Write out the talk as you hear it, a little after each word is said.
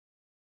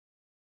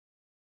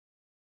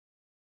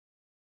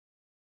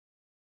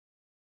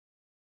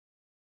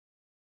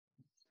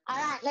All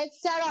right, let's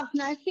start off.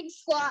 Nice big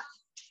squat.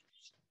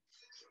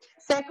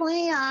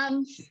 Circling the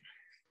arms.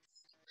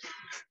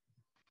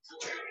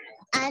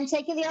 And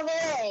take it the other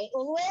way.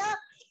 All the way up.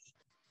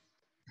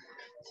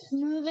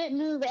 Move it,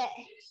 move it.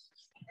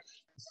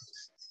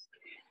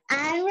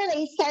 And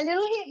release. Okay,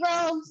 little hip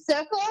roll.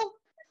 Circle.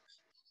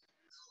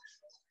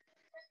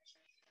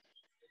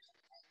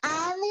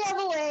 And the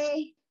other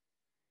way.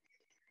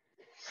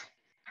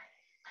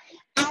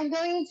 And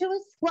going into a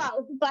squat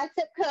with a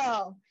bicep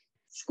curl.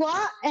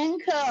 Squat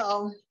and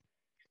curl.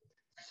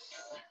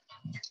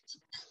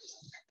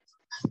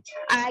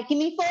 All right, give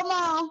me 4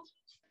 more.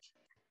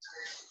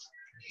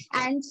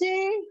 And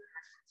 2.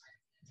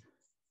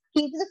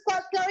 Keep the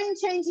squat going,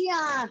 change the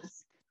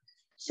arms.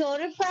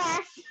 Shoulder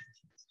press.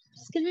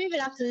 Just going to move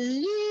it up a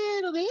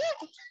little bit.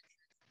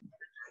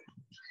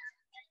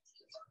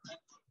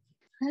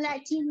 I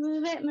like to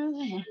move it, move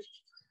it.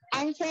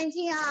 And change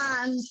the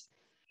arms.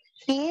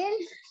 In.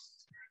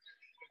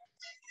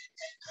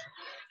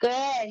 Good.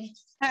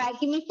 All right,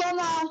 give me 4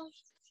 more.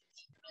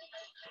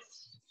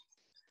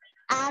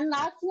 And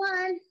last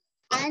one.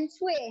 And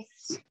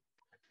twist.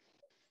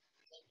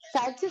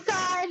 Side to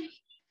side.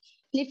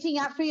 Lifting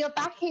up for your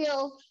back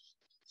heel.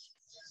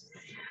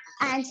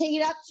 And take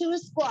it up to a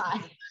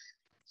squat.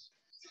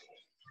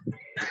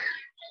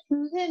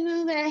 Move it,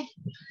 move it.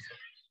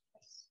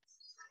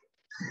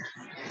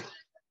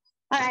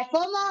 All right,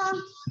 4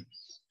 more.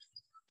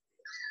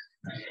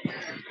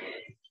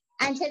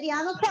 And take the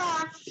arm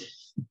across.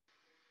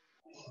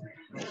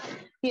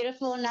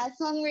 Beautiful, nice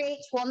long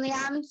reach. Warm the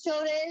arms and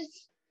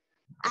shoulders.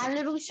 And a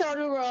little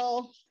shoulder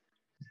roll.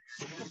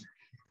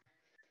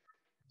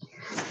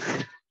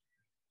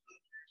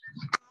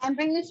 And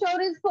bring the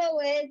shoulders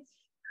forward.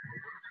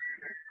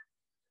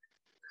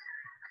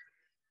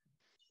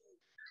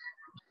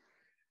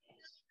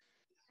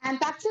 And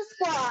back to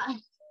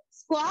squat.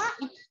 Squat.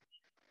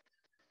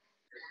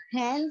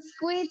 And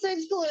squeeze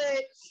those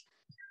glutes.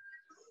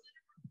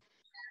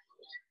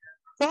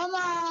 4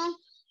 more.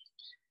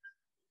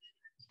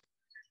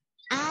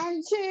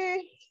 And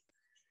 2.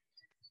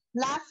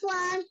 Last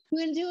one. We're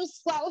going to do a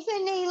squat with a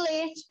knee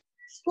lift.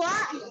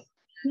 Squat,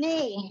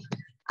 knee,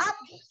 up.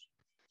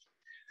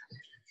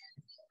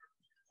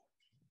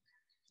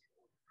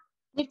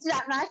 Lift it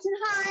up nice and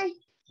high.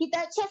 Keep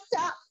that chest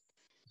up.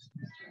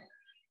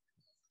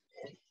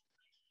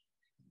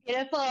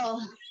 Beautiful. All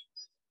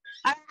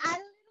right, add a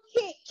little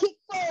kick. Kick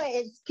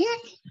forwards.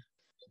 Kick.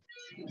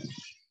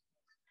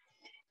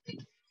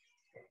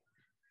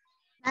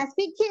 Nice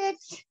big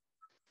kicks.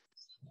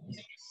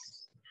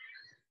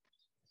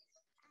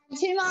 And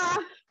 2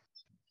 more.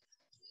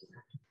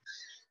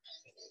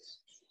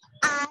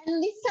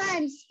 And this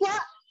time,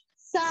 squat,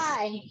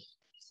 side.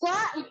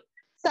 Squat,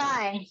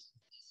 side.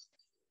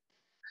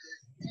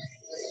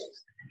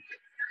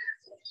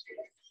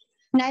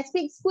 Nice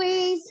big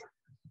squeeze.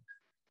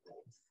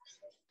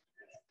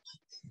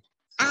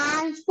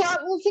 And squat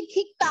with a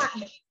kick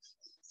back.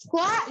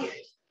 Squat,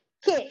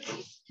 kick.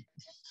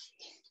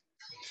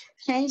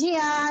 Change the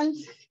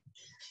arms.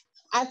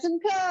 Add some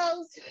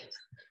curls.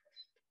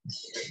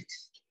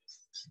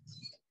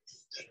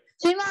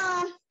 2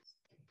 more.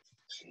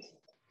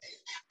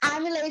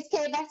 And release.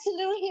 Okay, back to the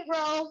little hip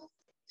roll.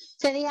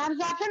 Turn the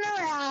arms up and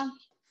around.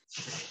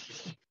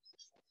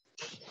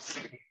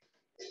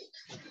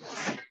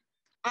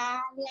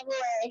 And the other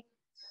way.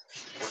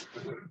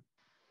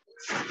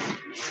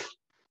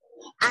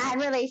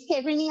 And release.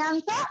 Okay, bring the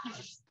arms up.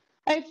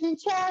 Open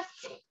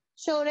chest,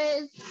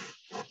 shoulders.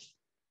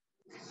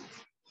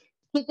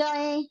 Keep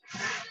going.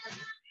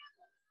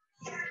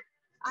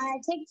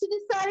 And take it to the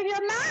side of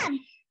your mat.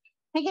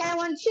 Okay, I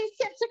want 2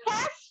 steps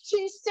across,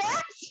 2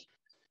 steps.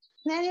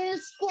 Then in a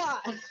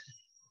squat.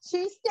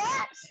 2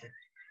 steps,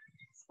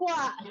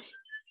 squat.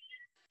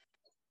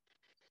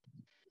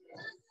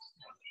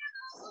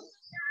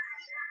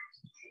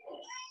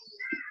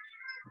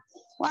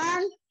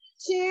 One,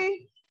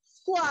 2,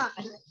 squat.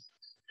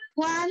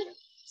 1,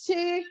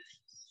 2,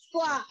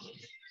 squat.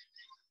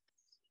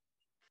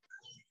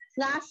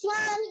 Last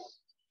one.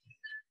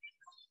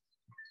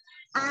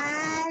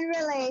 And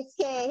release.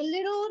 Okay,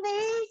 little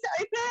knees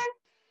open.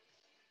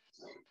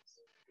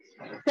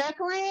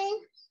 Circling.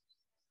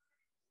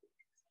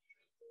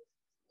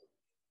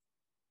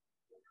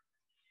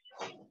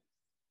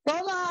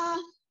 One more.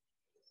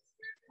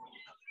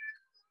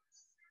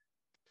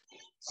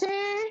 2.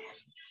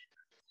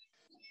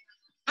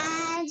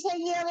 And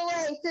take the other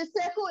way. So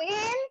circle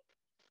in.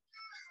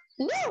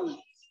 Woo!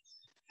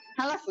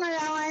 I lost my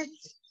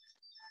balance.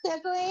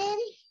 Circle in.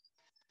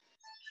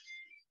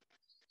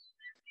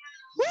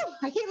 Woo!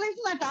 I keep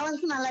losing my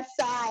balance on my left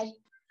side.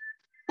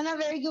 I'm not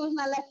very good with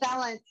my left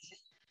balance.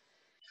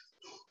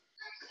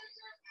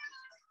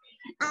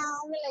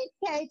 Release.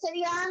 Okay, so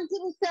the arms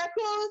in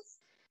circles.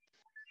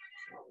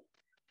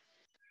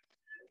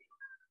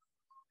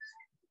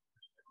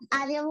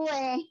 And the other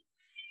way.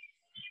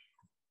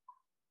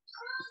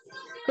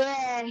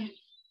 Good.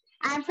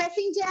 I'm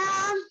pressing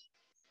down.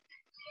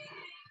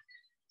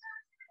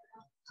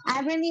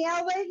 I bring the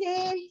elbows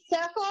in,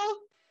 circle.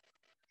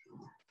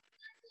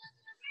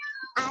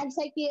 and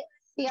take it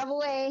the other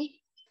way.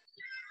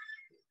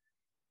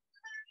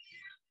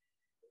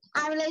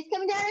 And release,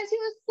 coming down into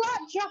a squat,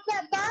 drop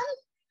that bum,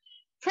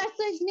 press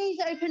those knees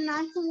open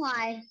nice and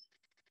wide.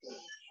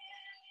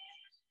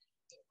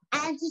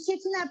 And just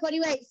shifting that body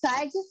weight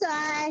side to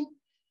side.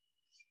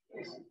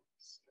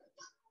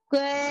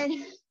 Good.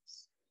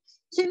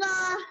 2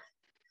 more.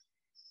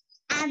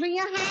 And bring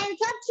your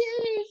hands up to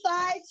your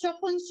thighs, drop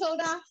on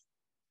shoulder.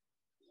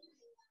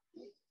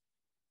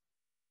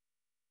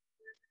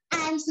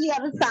 And to the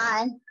other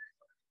side.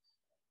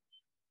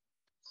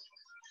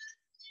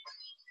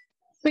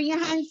 Bring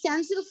your hands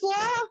down to the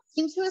floor,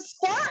 into a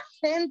squat,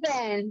 then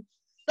bend.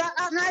 Butt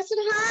up nice and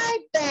high,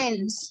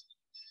 bend.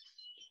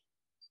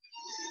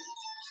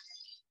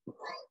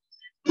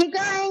 Keep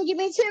going, give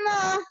me 2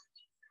 more.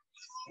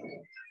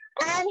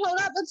 And hold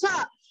up the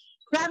top.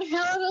 Grab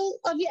hold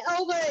of your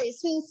elbows,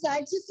 swing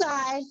side to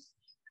side.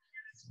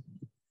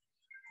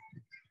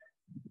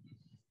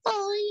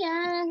 Oh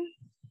yeah.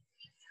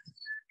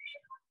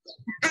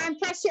 And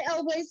press your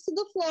elbows to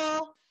the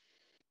floor.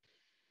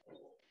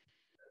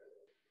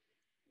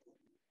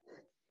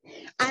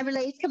 And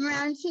release, come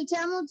around to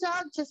downward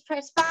dog, just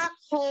press back,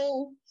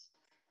 hold.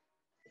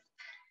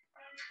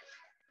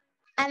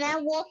 And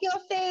then walk your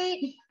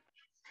feet.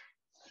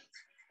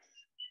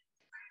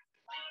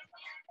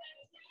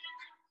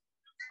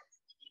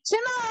 Two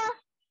more.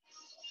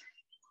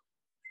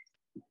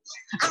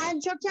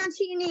 And drop down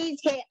to your knees,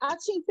 get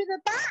arching through the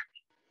back.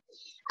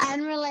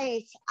 And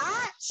release,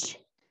 arch.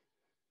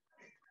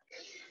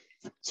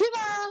 2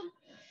 more.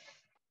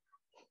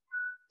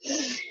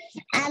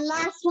 And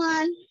last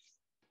one.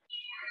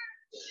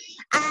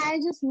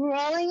 And just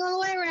rolling all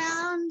the way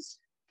around.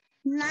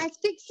 Nice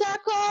big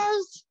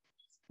circles.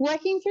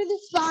 Working through the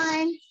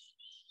spine.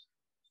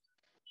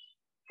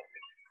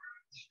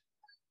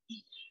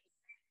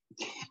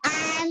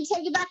 And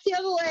take it back the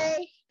other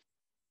way.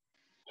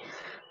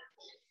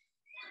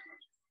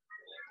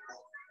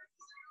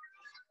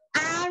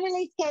 And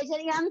release, cage,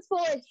 let the arms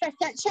forward. Press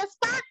that chest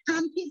back,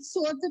 armpits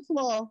towards the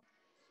floor.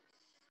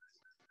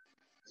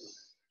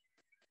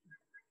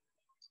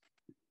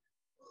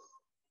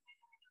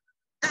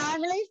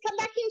 And release, come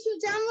back into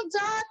downward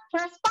dog,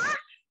 press back.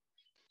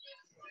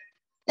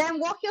 Then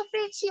walk your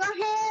feet to your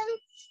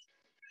hands.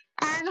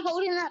 And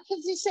hold in that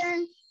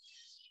position.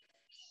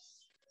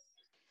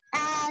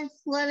 And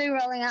slowly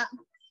rolling up.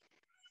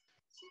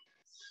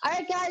 All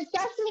right, guys,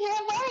 got some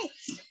hand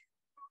weights.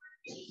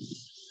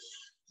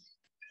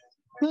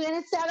 We're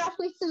going to start off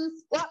with some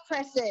squat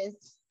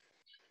presses.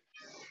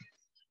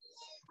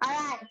 All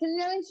right, so we're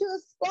going to a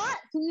squat.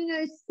 So we're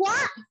going to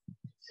squat,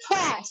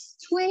 press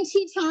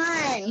 20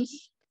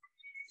 times.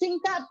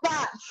 Sink that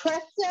butt.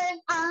 Press the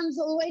arms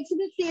all the way to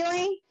the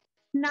ceiling.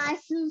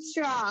 Nice and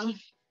strong.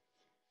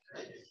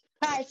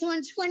 All right, so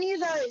on 20 of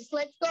those,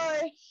 let's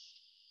go.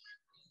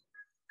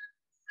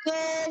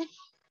 Good.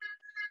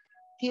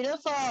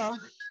 Beautiful.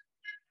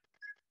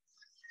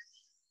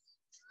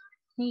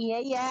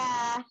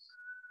 Yeah.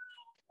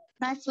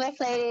 Nice work,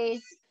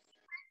 ladies.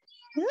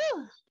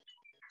 Woo.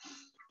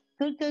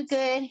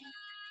 Good.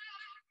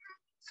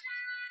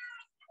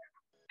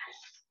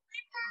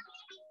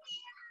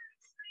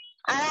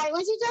 All right,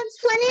 once you've done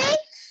 20,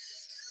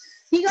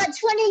 you got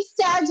 20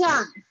 star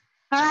jumps.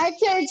 All right,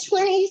 so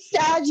 20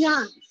 star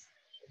jumps.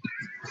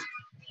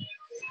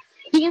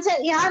 You can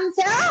set the arms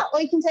out,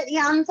 or you can set the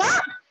arms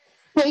up,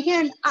 or you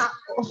can up.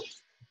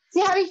 So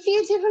you have a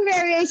few different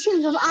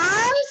variations of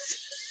arms.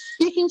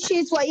 You can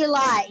choose what you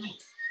like.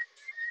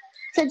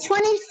 So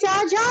 20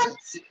 star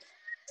jumps.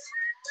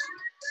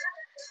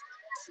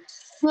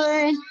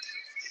 Good.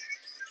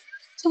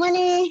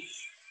 20.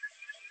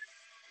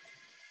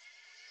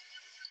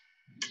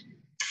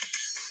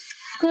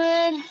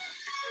 Good.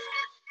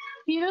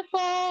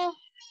 Beautiful.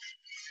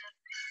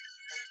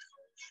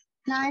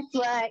 Nice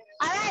work.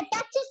 All right,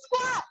 back to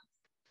squat.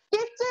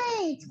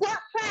 15, squat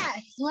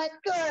press. Let's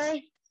go.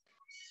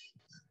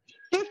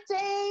 15.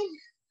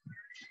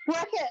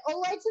 Work it all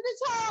the way to the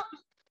top.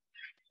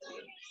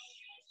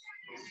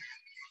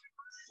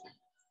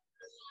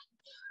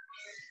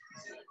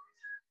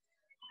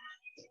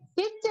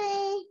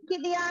 15.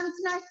 Get the arms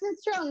nice and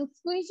strong.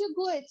 Squeeze your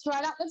glutes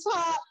right up the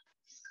top.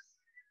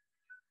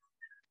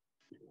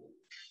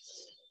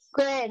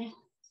 Good.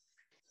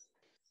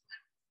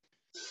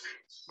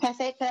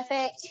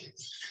 Perfect.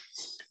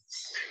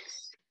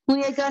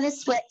 We are going to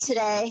sweat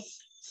today.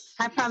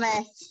 I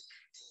promise.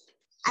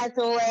 As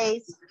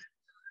always.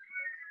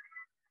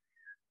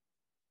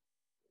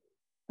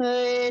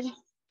 Good.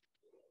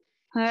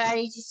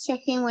 Alrighty, just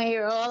checking where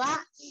you're all at.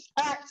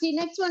 Alright, so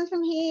next one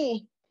from here.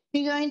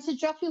 You're going to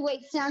drop your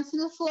weights down to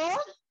the floor,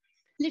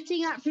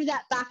 lifting up through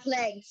that back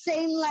leg.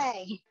 Same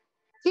leg.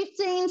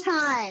 15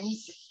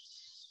 times.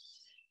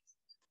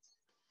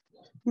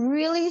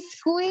 Really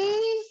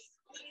squeeze.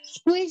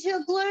 Squeeze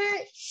your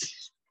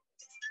glutes.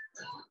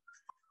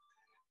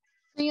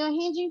 So you're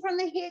hinging from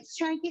the hips,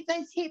 trying to keep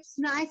those hips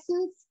nice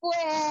and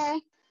square.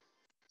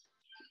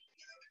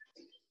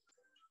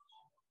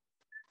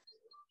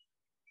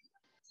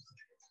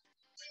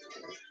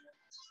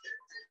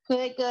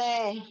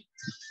 Good.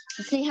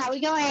 Let's see how we're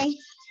going.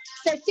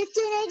 So 15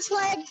 each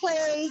leg,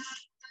 please.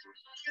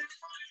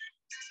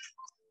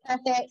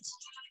 Perfect.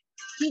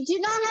 You do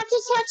not have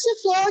to touch the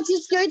floor.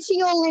 Just go to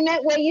your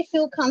limit where you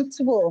feel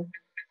comfortable.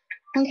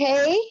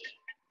 Okay?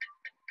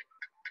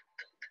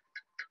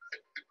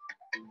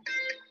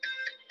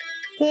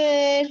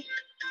 Good.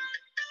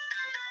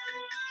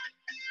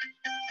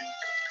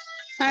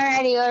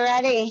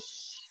 Alrighty.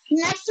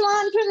 Next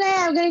one from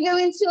there, we're going to go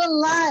into a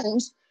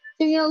lunge.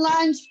 So you're going to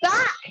lunge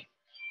back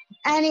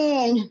and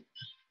in.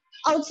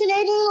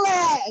 Alternating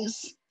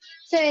legs.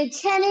 So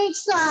 10 each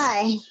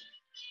side.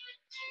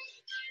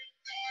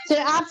 So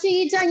after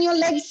you've done your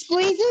leg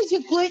squeezes,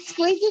 your glute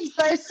squeezes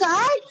both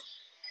sides,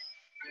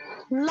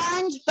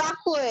 lunge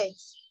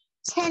backwards.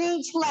 10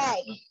 each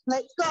leg.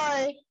 Let's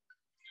go.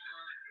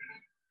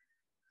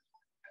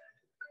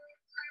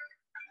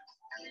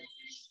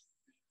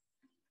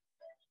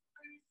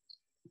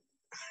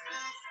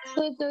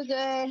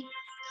 Good.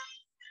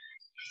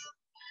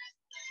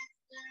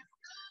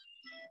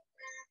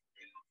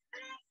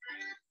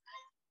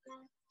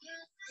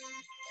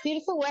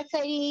 Beautiful work,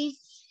 ladies.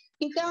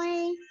 Keep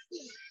going.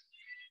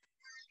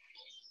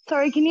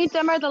 Sorry, can you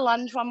demo the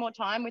lunge one more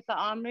time with the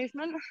arm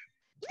movement?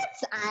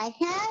 Yes, I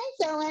can.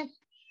 So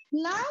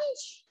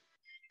lunge,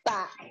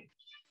 back,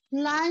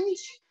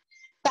 lunge,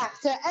 back.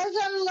 So as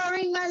I'm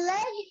lowering my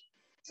leg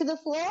to the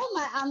floor,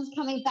 my arm's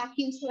coming back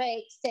into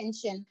an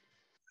extension.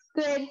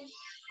 Good.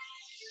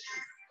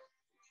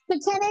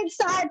 Pretend each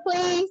side,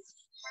 please.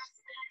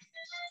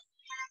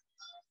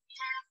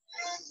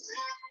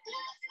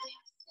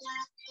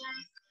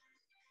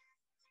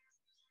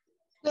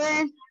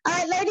 Good. All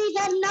right, ladies,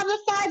 add another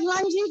 5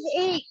 lunges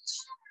each,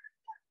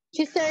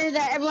 just so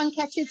that everyone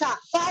catches up.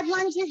 5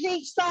 lunges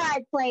each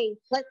side, please.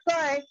 Let's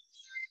go.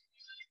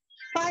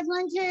 5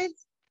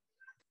 lunges.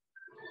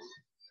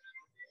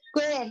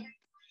 Good.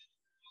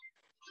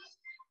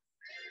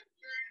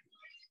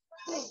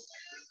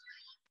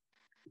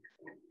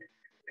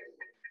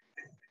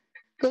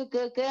 Good.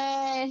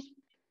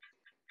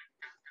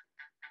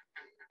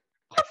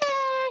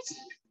 Perfect.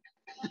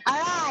 All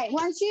right,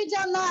 once you've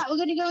done that, we're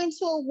going to go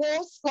into a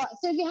wall squat.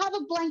 So if you have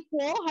a blank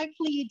wall,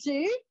 hopefully you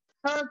do,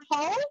 or a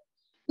pole,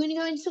 we're going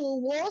to go into a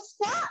wall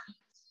squat.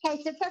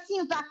 Okay, so pressing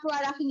your back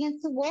right up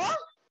against the wall.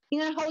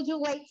 You're going to hold your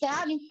weights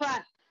out in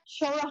front,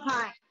 shoulder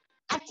height.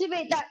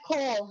 Activate that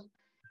core.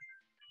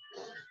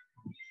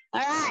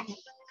 All right,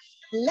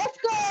 let's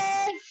go.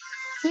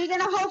 We're going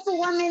to hold for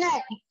 1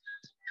 minute.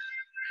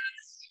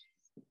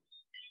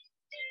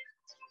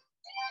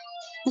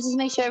 Let's just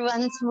make sure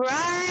everyone's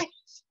right.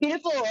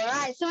 Beautiful. All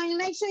right, so I'm going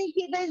to make sure you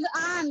keep those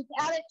arms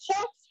out at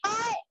chest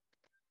height.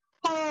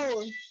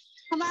 Hold.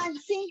 Come on,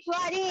 sink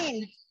right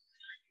in.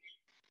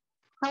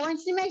 I want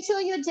you to make sure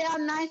you're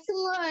down nice and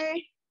low.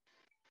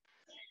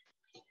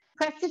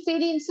 Press the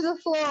feet into the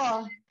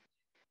floor.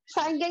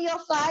 Try and get your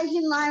thighs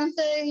in line with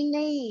your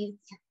knees.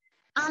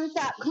 Arms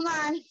up, come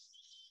on.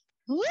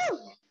 Woo!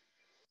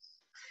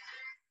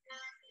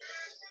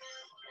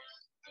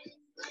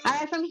 All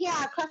right, from here,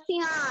 cross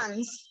the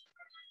arms.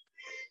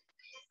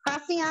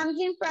 Cross the arms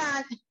in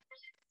front.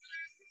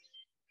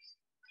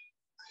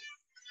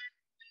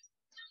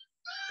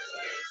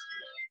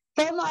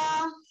 Four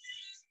more.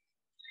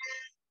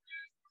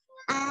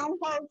 And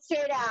hold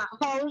straight out.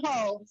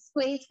 Hold.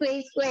 Squeeze.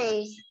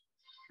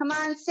 Come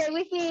on, stay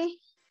with me.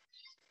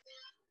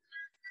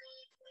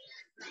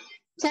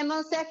 10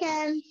 more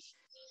seconds.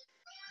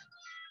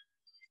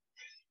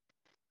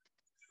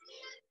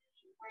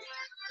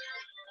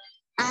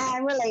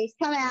 And release.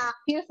 Come out.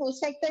 Beautiful.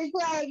 Shake those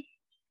legs.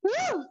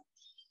 Woo!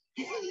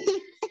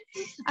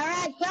 All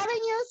right,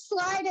 grabbing your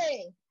slider.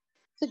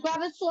 So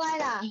grab a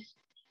slider.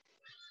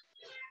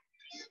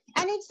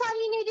 Anytime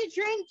you need a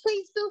drink,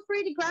 please feel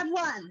free to grab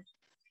one.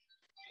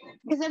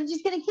 Because I'm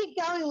just going to keep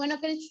going. We're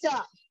not going to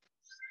stop.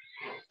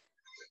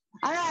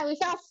 All right,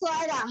 with our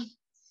slider.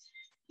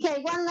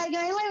 Okay, one leg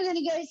only. We're going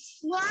to go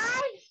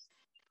slide,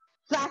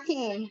 back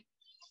in.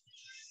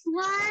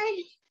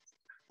 Slide,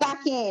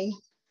 back in.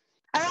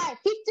 All right,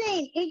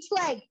 15 each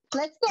leg.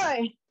 Let's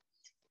go.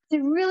 So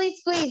really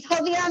squeeze.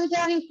 Hold the arms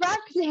down in front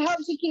because it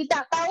helps you keep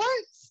that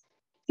balance.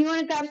 If you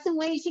want to grab some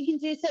weights, you can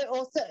do so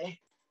also.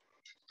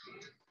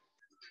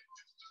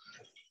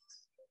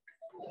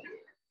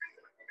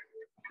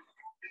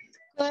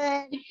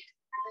 Good.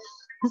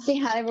 Let's see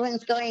how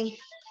everyone's going.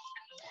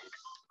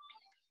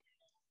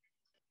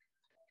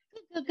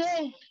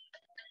 Good.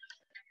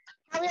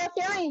 How are we all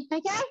feeling?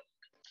 Okay?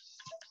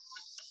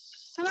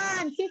 Come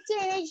on, 15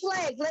 each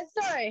leg. Let's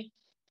go.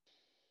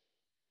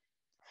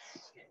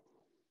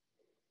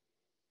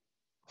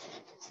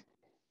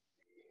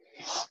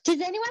 Does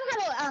anyone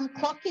have a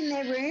clock in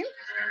their room?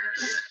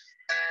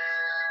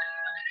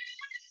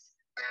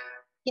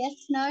 Yes,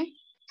 no?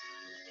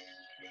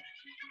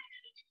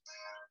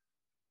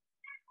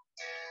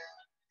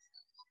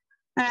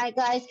 All right,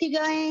 guys, keep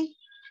going.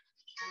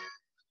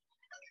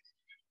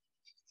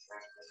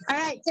 All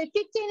right, so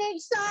 15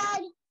 each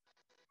side.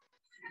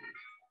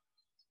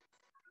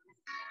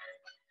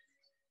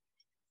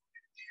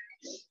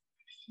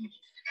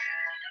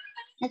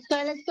 Let's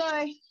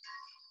go.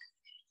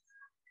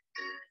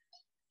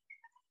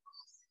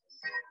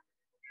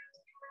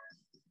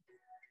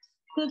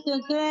 Good,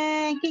 good,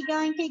 good. Keep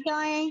going, keep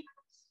going.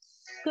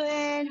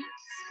 Good.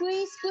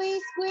 Squeeze,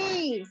 squeeze,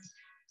 squeeze.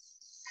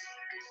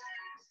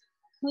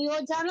 We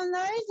all done on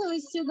those, or are we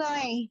still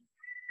going?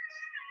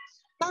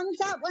 Thumbs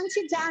up once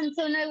you're done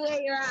so I know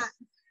where you're at.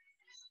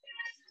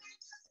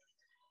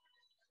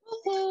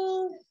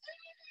 All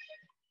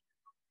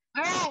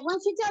right,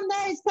 once you've done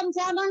those, come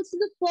down onto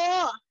the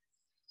floor.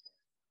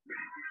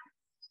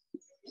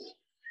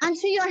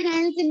 Onto your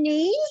hands and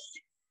knees.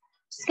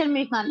 Just going to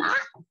move my mat.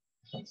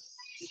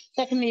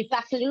 So I can move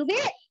back a little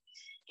bit.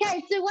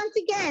 Okay, so once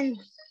again,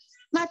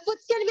 my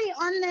foot's going to be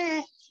on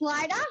the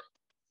slider.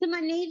 So my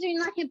knees are in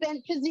like a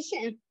bent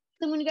position.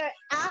 So I'm going to go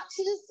out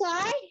to the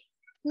side,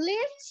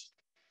 lift,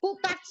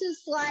 foot back to the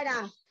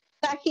slider,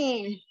 back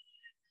in,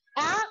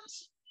 out,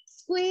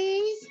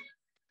 squeeze,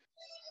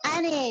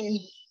 and in,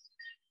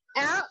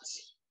 out,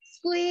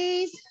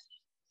 squeeze.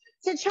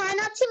 So try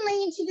not to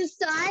lean to the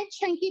side.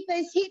 Try and keep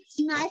those hips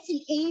nice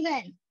and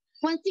even.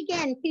 Once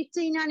again,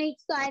 15 on each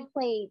side,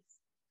 please.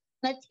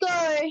 Let's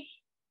go.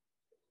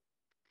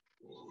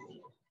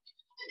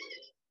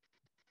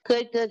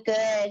 Good, good,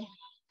 good.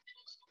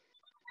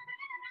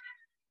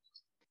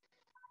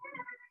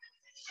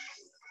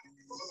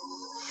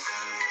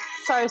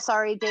 So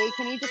sorry, Dee.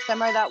 Can you just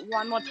demo that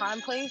one more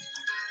time, please?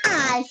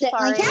 I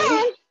certainly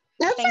can.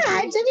 That's all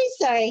right. Don't be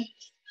sorry.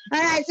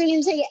 All right, so we're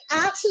going to take it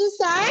out to the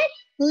side,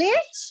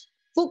 lift,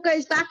 foot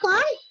goes back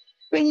on,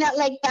 bring that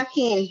leg back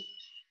in.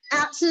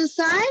 Out to the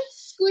side,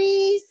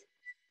 squeeze,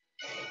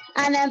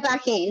 and then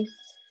back in.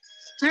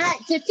 All right,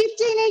 so 15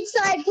 each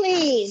side,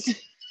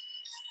 please.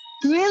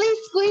 Really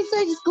squeeze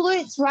those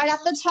glutes right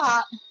up the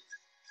top.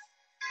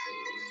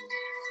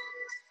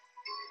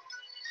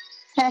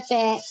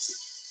 Perfect.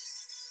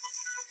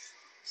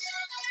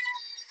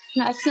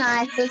 That's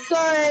nice. Let's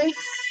go.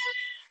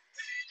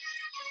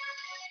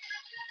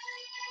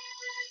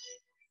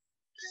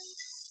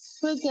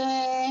 We're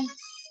good.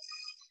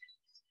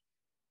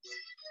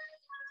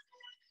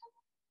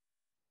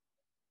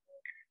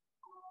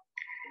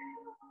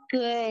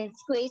 Good.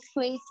 Squeeze,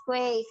 squeeze,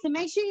 squeeze. So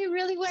make sure you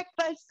really work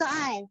both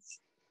sides.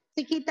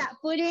 So keep that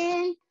foot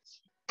in,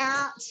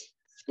 out,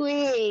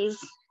 squeeze.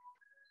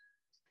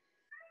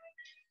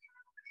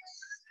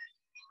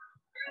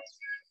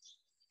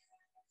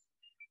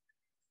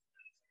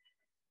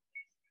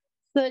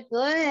 Good,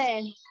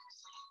 good.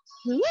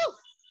 Woo.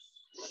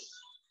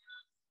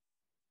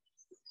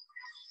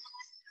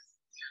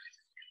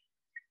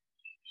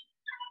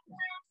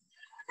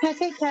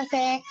 Perfect,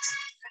 perfect.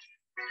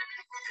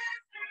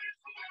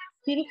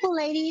 Beautiful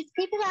ladies,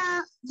 keep it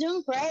up.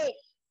 Doing great.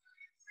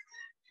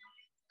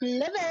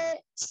 Love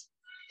it.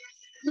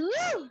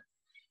 Woo.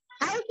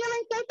 How are you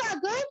feeling so far?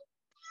 Good?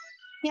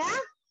 Yeah?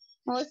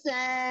 Awesome.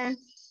 I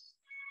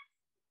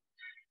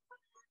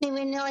think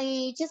we're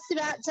nearly just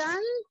about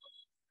done.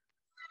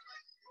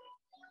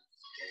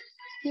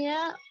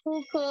 Yeah,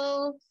 cool,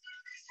 cool.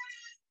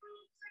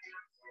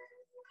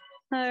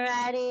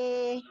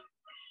 Alrighty.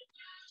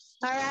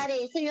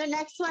 Alrighty, so your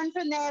next one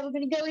from there, we're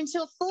going to go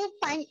into a full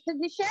plank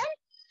position.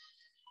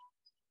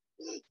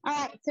 All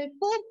right, so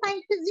full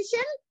plank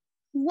position,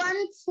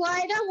 one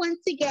slider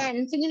once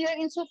again. So I'm going to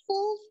go into a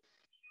full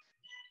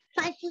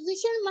plank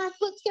position. My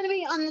foot's going to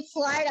be on the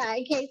slider.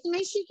 Okay, so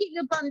make sure you keep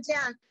your bum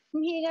down.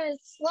 From here, you're going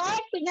to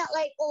slide, bring that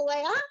leg all the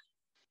way up,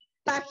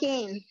 back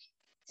in.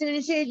 So we're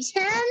going to do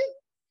 10,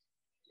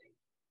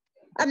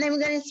 and then we're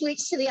going to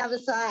switch to the other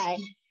side.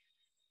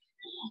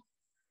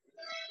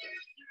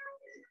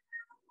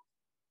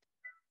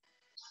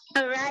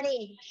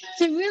 Alrighty,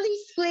 so really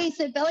squeeze,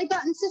 so belly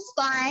button to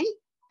spine.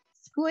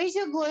 Squeeze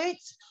your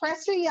glutes,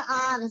 press through your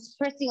arms,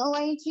 pressing all the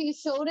way into your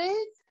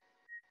shoulders.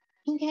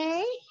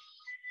 Okay.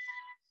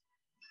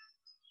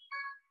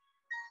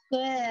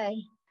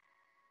 Good.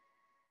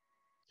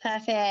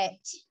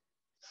 Perfect.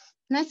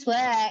 Nice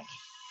work.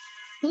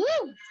 Woo.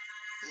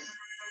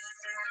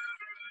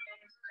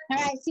 All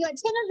right, so you got 10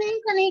 of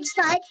these on each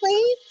side,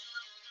 please.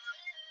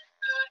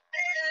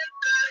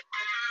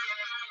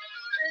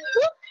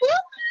 Whoop,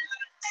 whoop.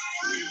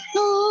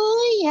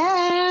 Oh,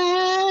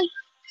 yeah.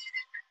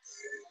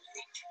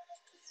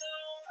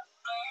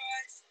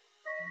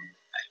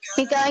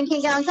 Keep going,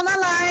 keep going. Come on,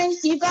 Lauren.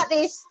 You've got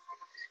this.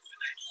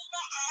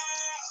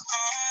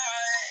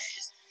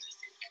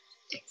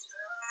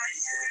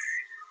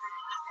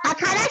 I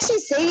can't actually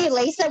see you,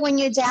 Lisa, when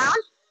you're down.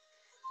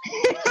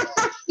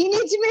 You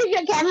need to move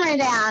your camera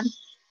down.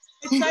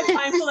 It's so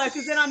painful though,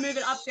 because then I move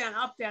it up, down,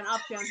 up, down,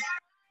 up, down.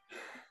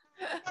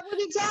 We'll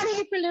be down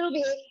here for a little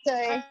bit,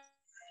 so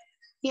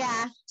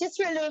yeah,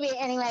 just for a little bit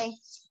anyway.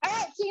 All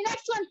right, so your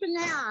next one from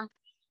now.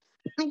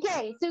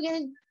 Okay, so we're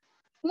going to,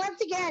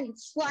 once again,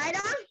 slider,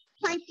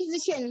 plank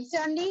position. So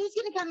our knee's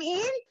going to come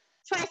in,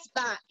 press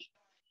back.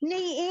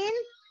 Knee in,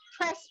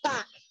 press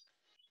back.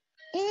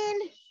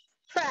 In,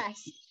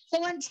 press. So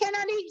I want 10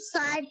 on each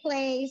side,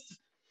 please.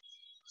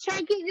 Try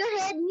and keep your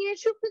head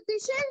neutral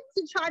position,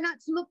 so try not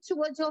to look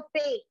towards your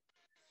feet.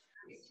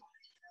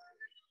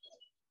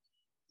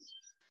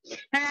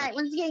 All right,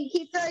 once again,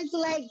 keep those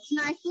legs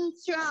nice and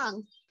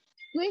strong.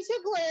 Squeeze your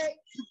glutes.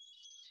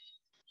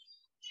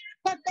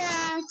 Put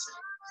that.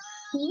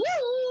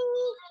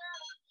 Woo!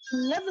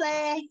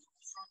 Lovely.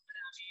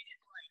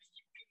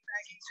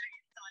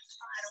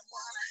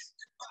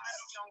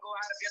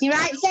 You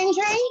right,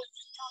 Sentry?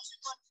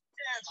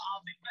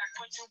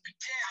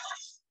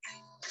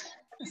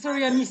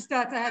 Sorry, I missed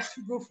that. I had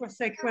to go for a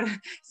sec. But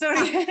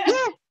sorry.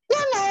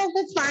 No,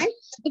 that's fine.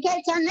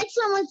 Okay, so next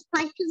one was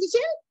plank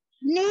position.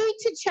 Knee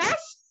to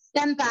chest,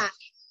 then back.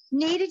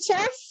 Knee to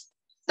chest,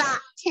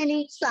 back, 10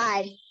 each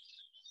side.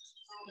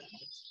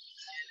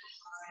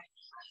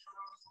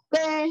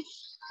 Good.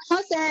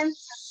 Awesome.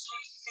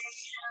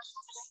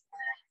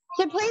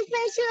 So please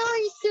make sure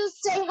you still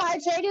stay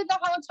hydrated the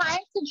whole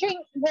time. So drink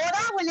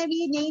water whenever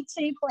you need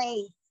to,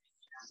 please.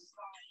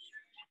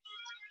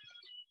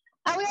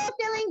 Are we all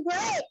feeling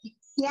great?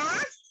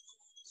 Yeah?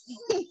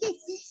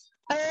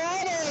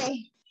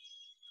 Alrighty.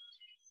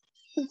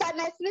 Is that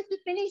nice supposed to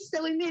finish?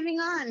 So we're moving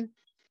on.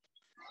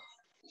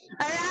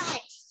 All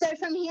right. So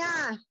from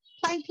here,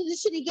 plank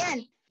position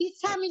again. This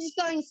time we're just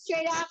going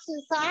straight out to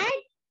the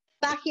side,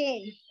 back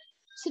in.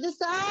 To the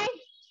side,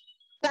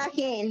 back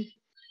in.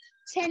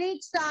 10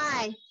 each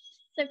side.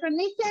 So from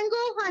this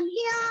angle, I'm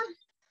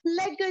here.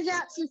 Leg goes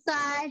out to the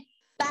side,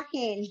 back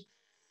in.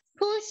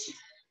 Push,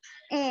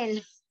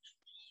 in.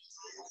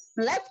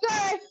 Let's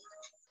go.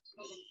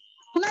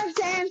 Come on,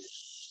 Sam.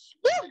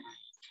 Woo.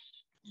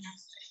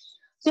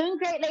 Doing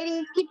great,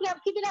 ladies. Keep it up,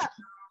 keep it up.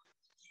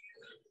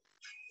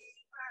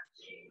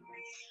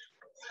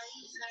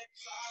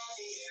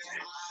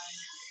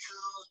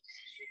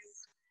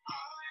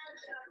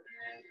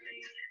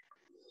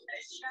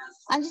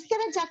 I'm just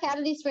going to duck out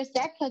of this for a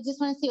sec. I just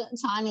want to see what the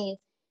time is.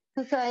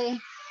 Because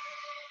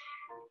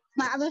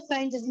my other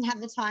phone doesn't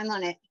have the time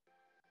on it.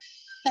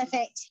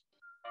 Perfect.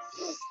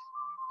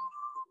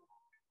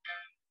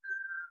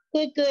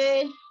 Good,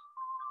 good.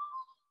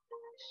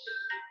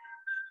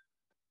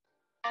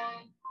 All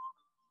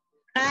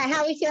right,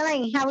 how are we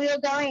feeling? How are we all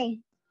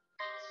going?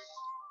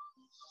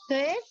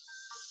 Good.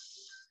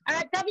 All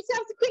right, grab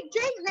yourselves a quick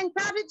drink and then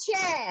grab a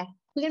chair.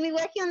 We're going to be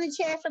working on the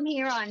chair from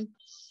here on.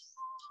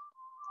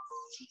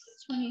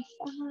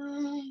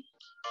 6:25.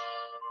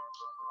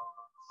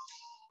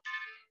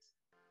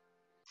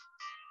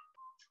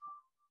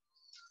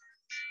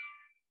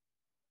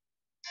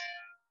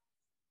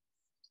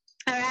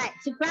 All right,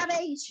 so grab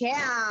a chair.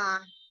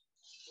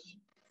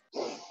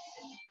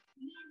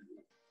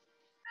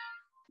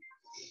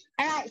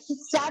 All right, so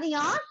starting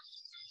off,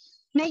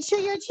 make sure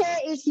your chair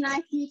is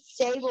nice and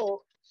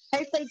stable.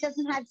 Hopefully it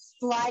doesn't have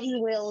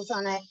slidey wheels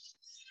on it.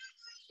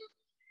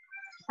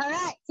 All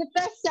right, so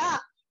first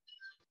up,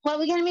 what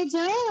we're going to be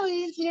doing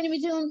is we're going to be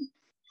doing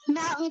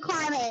mountain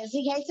climbers.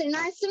 Okay, so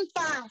nice and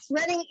fast.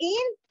 Running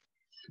in,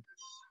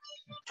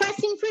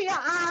 pressing through your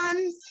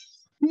arms,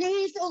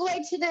 knees all the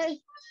way to the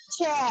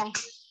chair.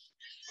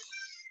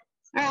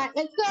 All right,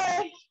 let's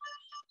go.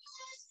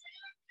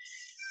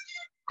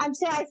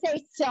 Until I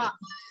say stop.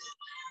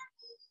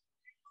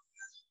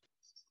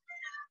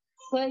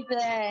 Good,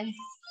 good.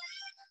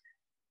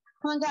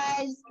 Come on,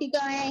 guys, keep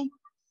going.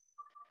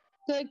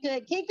 Good,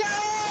 good. Keep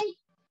going.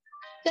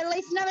 Got at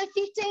least another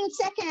 15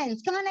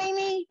 seconds. Come on,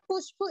 Amy.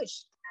 Push,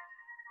 push.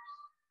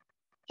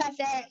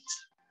 Perfect.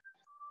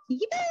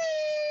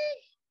 Yippee!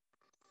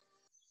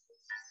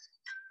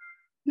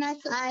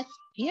 Nice, nice.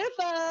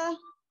 Beautiful. All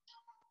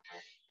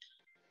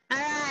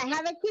right,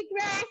 have a quick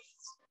rest.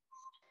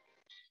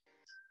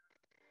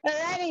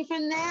 Alrighty,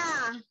 from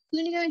there,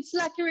 we're going to go into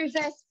like a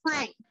reverse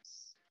plank.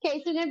 Okay,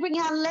 so we're going to bring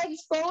our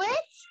legs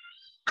forward,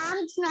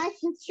 arms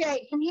nice and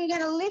straight. From here, we're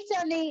going to lift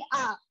our knee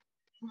up.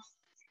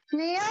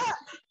 Knee up.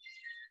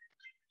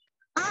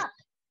 Up.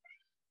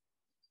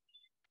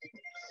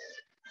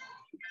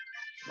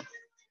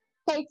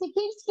 Okay, so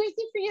keep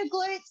squeezing through your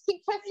glutes,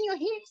 keep pressing your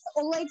hips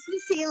all the way to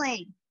the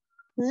ceiling.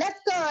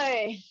 Let's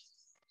go.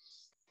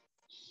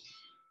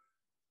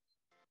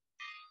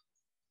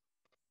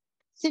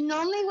 So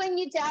normally when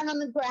you're down on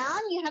the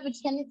ground, you have a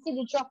tendency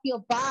to drop your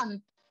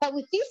bum. But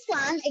with this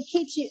one, it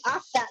keeps you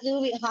up that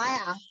little bit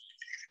higher.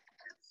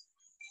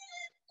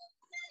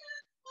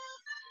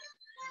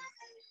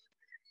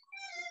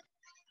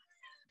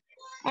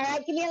 All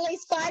right, give me at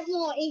least 5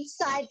 more each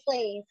side,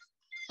 please.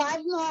 5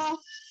 more.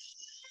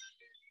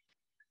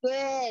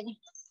 Good.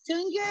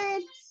 Doing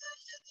good.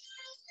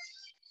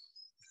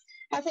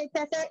 Perfect,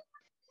 perfect.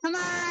 Come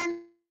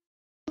on.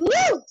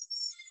 Woo!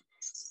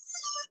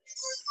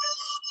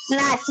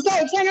 Nice.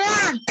 Okay, turn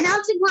around.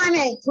 Mountain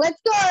climbers.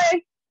 Let's go.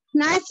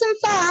 Nice and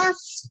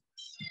fast.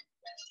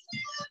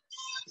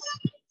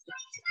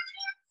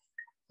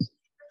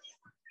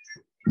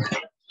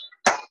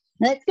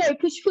 Let's go.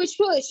 Push, push,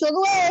 push all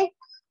the way.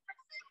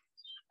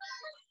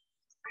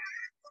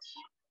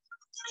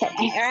 Take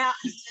my hair out.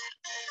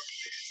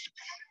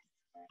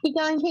 Keep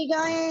going, keep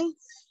going.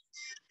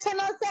 10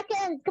 more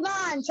seconds. Come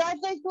on.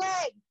 Drive those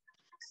legs.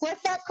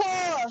 Work that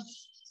core.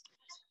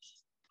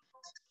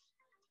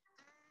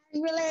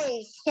 And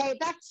release. Okay,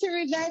 back to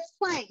reverse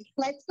plank.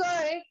 Let's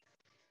go.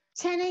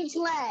 10 each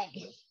leg.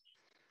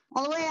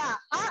 All the way up.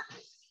 Up.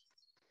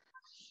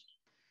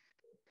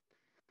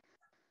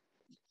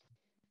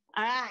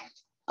 All right.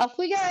 Off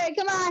we go.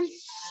 Come on.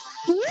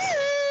 Woo!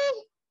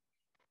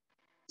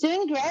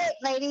 Doing great,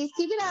 ladies.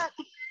 Keep it up.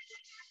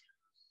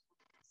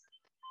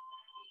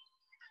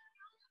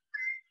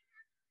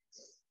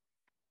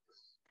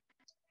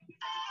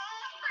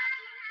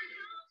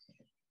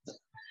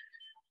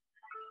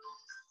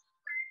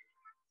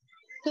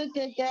 Good,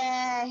 good,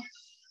 good.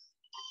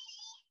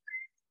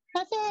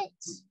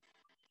 Perfect.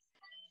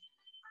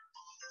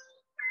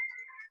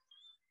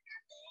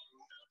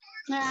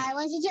 All right,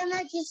 once you've done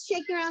that, just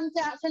shake your arms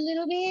out for a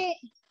little bit.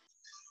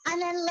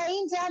 And then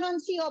laying down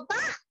onto your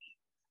back.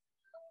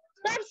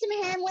 Grab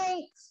some hand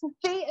weights.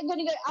 Feet are going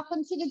to go up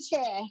onto the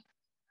chair.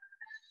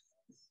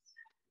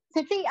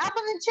 So feet up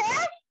on the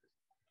chair.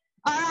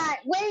 All right,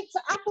 weights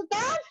up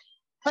above.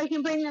 Or you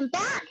can bring them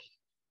back.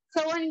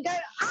 So when you go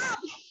up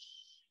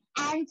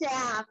and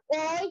down.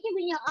 Or you can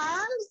bring your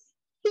arms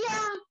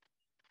here.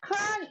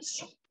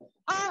 Crunch.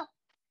 Up.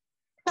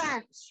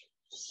 Crunch.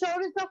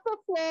 Shoulders off the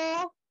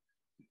floor.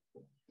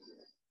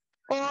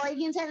 Or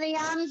you can take the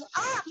arms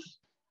up.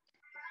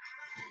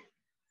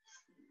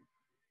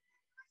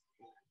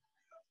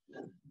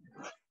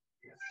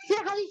 You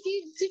have a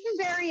few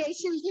different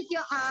variations with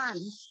your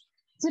arms,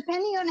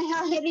 depending on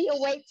how heavy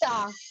your weights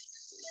are.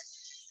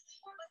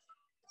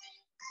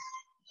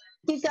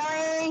 Keep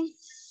going.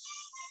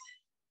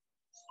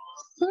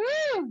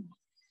 Woo!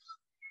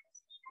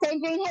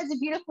 Sandrine has a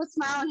beautiful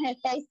smile on her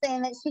face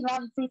saying that she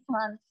loves this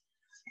one.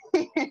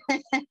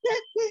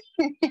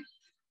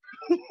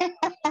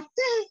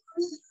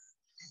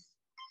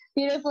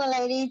 Beautiful,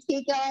 ladies.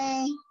 Keep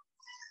going.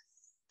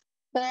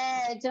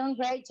 Good. Doing a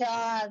great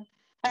job.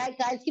 All right,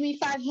 guys, give me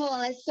 5 more.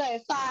 Let's go.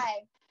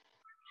 5.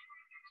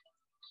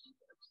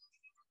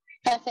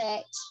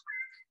 Perfect.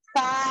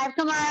 5.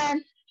 Come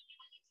on.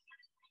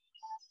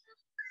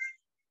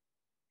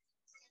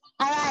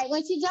 All right,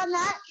 once you've done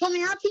that,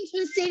 coming up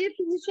into a seated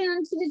position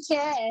onto the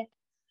chair.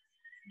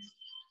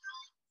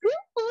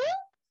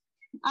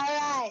 All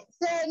right,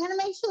 so I'm going to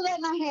make sure that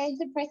my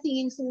hands are pressing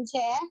into the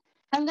chair.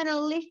 I'm going to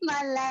lift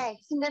my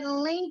legs. I'm going to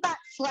lean back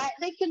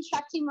slightly,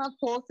 contracting my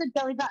core so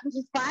belly button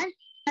just fine.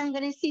 I'm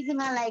going to scissor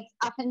my legs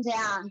up and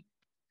down.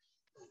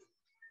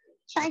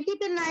 Try and keep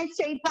the nose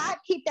straight back.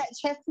 Keep that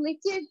chest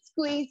lifted.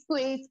 Squeeze,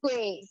 squeeze,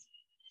 squeeze.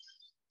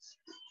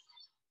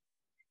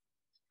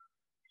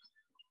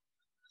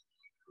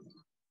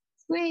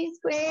 Squeeze,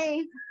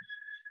 squeeze.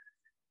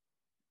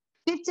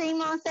 15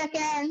 more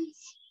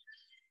seconds.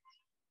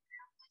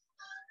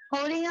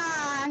 Holding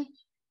on.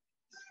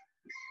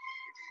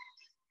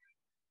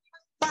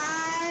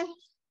 5.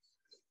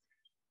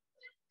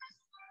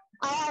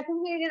 All right,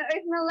 from here, you're going to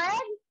open the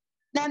leg,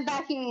 then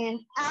back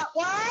in. Out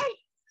wide,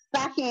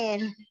 back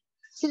in.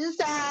 To the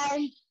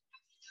side.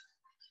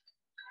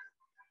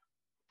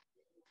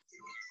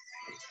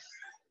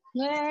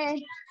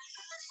 Good.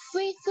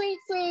 Squeeze, squeeze,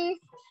 squeeze.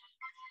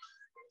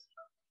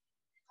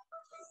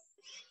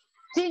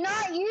 Do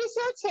not use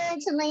your chair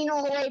to lean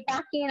all the way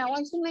back in. I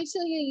want you to make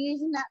sure you're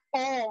using that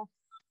pole.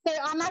 So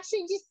I'm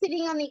actually just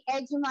sitting on the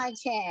edge of my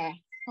chair,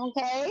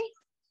 okay?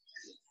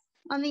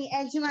 On the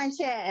edge of my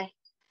chair.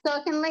 So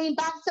I can lean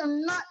back so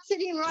I'm not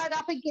sitting right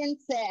up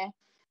against there.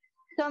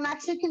 So I'm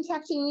actually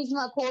contracting using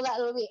my core that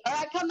little bit. All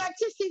right, come back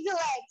to scissor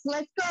legs.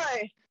 Let's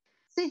go.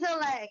 Scissor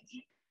leg.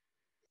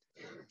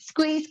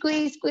 Squeeze,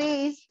 squeeze,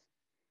 squeeze.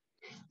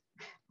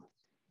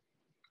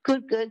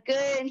 Good, good,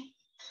 good.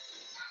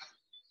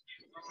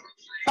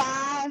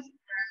 5.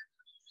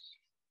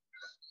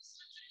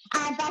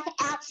 And back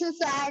out to the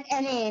side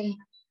and in.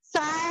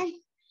 Side,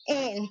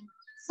 in.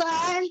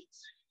 Side.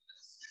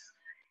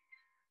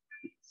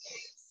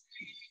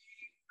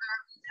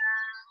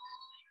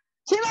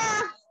 Two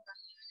more.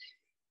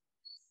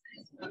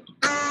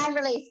 And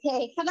release.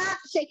 Okay, come up,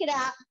 shake it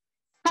out.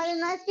 Have a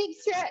nice big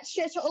stretch.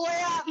 Stretch all the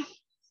way up.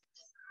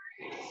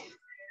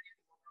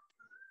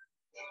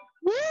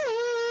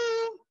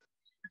 Woo!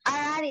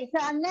 Alrighty,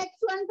 so our next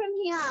one from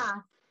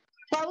here.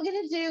 What we're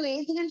going to do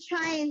is we're going to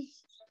try and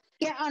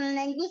get on an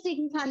angle so you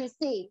can kind of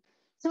see.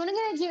 So what I'm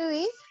going to do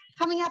is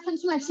coming up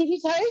onto my tippy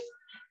toes,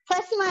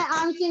 pressing my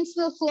arms into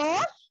the floor.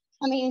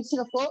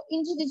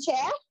 Into the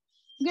chair.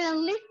 I'm going to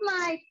lift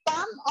my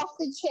bum off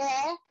the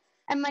chair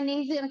and my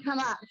knees are going to come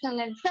up. So I'm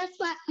going to press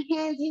my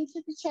hands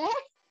into the chair,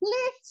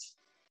 lift,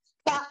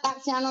 butt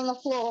back down on the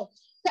floor.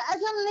 So as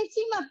I'm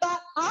lifting my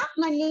butt up,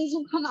 my knees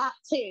will come up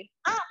too.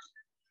 Up,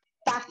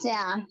 back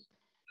down.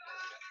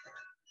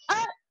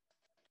 Up,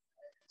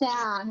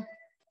 down.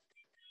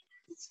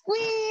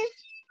 Squeeze.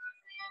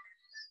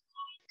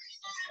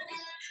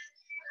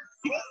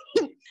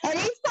 It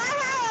is quite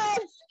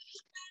hard.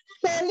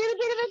 So a little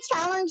bit of a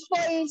challenge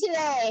for you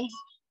today.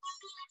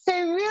 So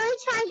really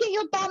try and get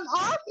your bum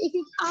off. If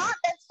you can't,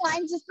 that's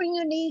fine. Just bring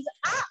your knees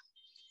up.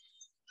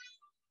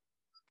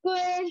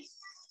 Good.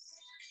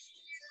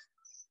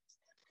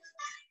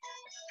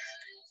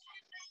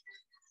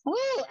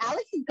 Ooh,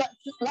 Alex has got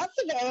lots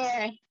of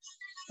air.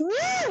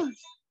 Woo!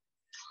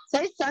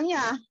 So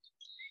Sonia.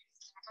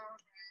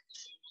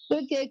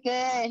 Good, good,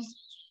 good.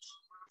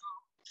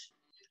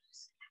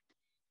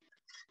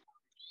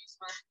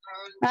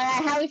 All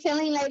right, how are we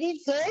feeling,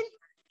 ladies? Good?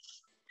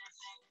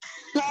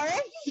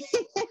 Sorry?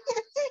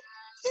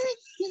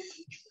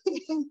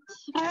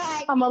 All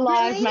right. I'm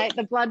alive, release. mate.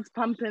 The blood's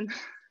pumping.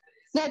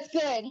 That's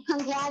good. I'm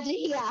glad to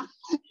hear.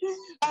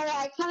 All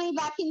right, coming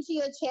back into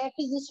your chair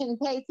position,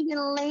 please. We're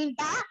going to lean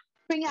back,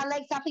 bring our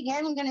legs up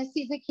again. We're going to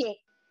scissor kick.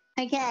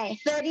 Okay,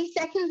 30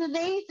 seconds of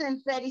these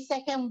and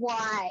 30-second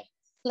wide.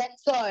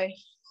 Let's go.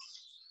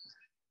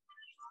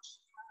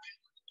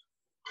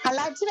 I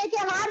like to make it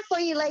hard for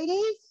you,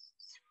 ladies.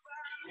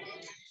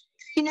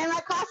 You know, my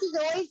class is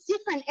always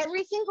different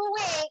every single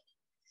week.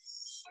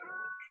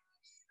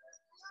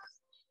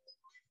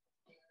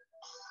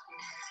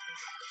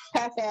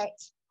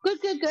 Perfect. Good,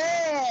 good,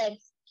 good.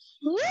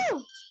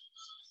 Woo!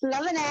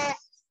 Loving it.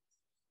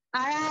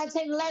 All right,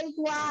 take legs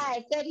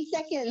wide. 30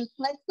 seconds.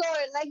 Let's go.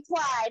 Legs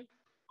wide.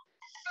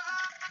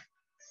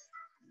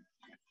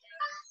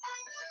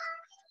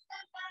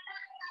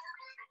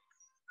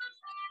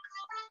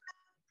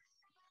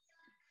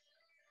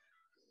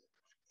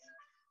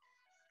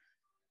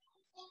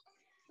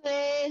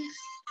 Good.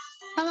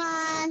 Come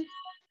on.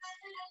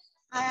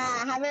 All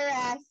right, have a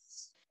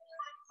rest.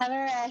 Have a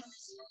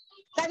rest.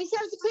 Grab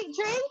yourselves a quick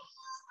drink.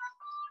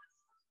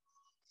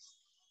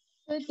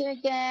 Good,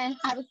 good, good.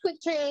 Have a quick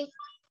drink.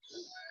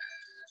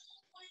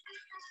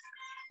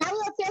 How are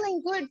you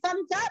feeling? Good.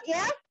 Thumbs up,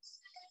 yeah?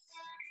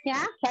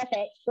 Yeah?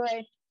 Perfect.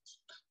 Good.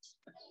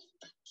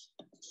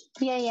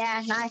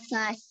 Yeah. Nice,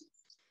 nice.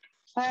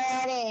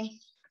 Alrighty.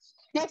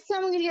 Next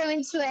time we're going to go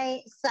into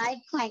a side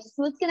plank.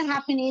 So what's going to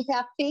happen is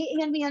our feet are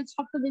going to be on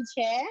top of the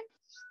chair,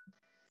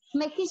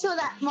 making sure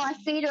that my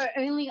feet are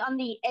only on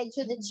the edge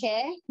of the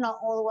chair, not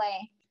all the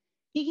way.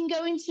 You can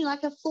go into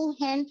like a full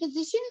hand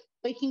position,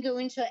 or you can go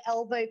into an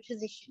elbow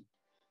position.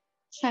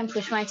 Try and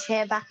push my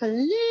chair back a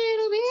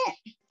little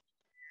bit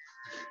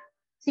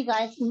so you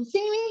guys can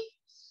see me.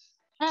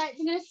 All right, so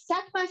I'm going to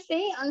stack my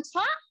feet on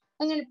top.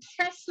 I'm going to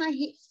press my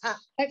hips up.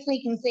 Hopefully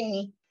you can see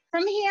me.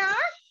 From here,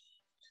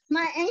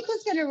 my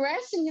ankle's going to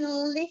rest. I'm going to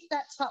lift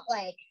that top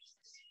leg.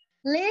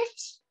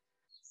 Lift,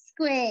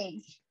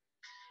 squeeze.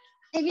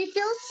 If you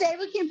feel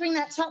stable, you can bring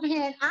that top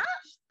hand up.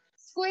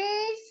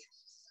 Squeeze.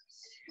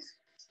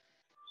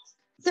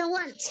 So I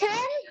want 10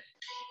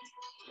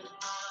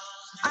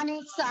 on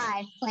each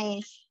side,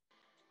 please.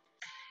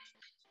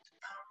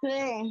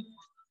 Good.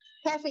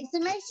 Perfect. So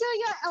make sure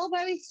your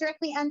elbow is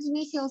directly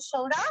underneath your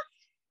shoulder.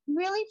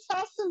 Really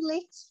press and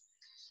lift.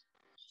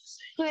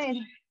 Good.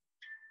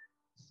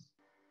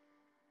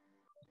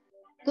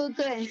 Good,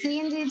 good. So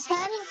you're going to do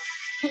 10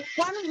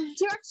 one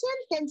direction,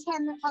 then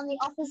 10 on the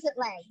opposite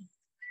leg.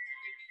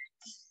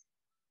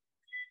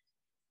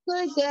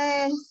 Good,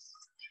 good.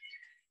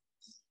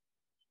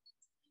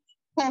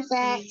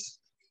 Perfect.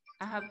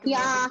 I have to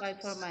modify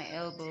for my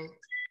elbow.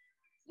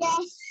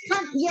 Yes.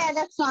 Yeah,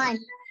 that's fine.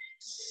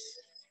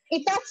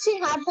 If that's too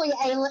hard for you,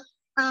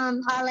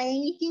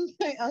 Arlene, you can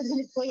go. I was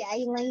going to call you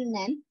Aileen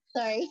then.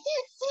 Sorry.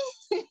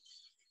 I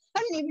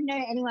don't even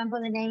know anyone by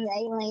the name of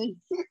Aileen.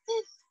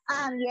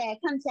 Yeah, it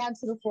comes down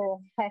to the floor.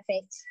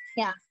 Perfect.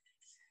 Yeah.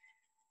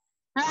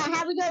 All right,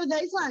 how we go with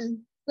those ones?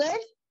 Good?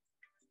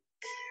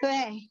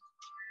 Good.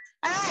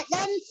 All right,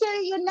 then, so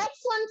your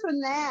next one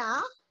from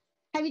there,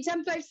 have you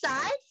done both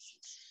sides?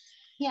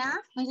 Yeah?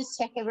 I'll just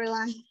check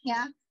everyone.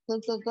 Yeah?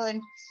 Good, good, good.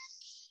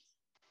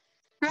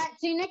 All right,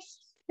 so your next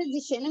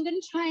position, I'm going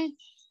to try and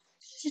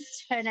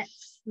just turn it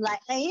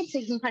slightly so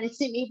you can kind of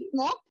see me a bit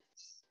more.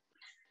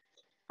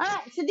 All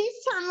right, so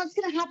this time what's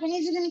going to happen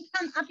is we're going to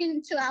come up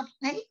into our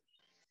plank.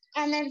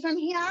 And then from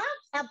here,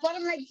 our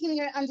bottom leg can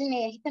go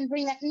underneath. You can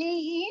bring that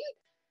knee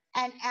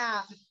in and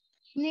out.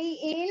 Knee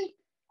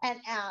in and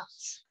out.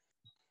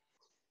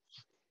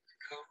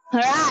 All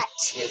right.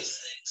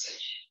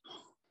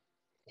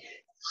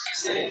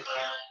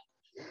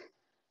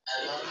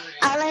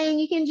 Arlene,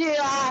 you can do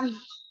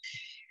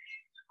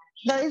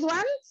those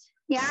ones?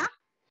 Yeah?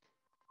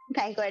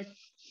 Okay, good.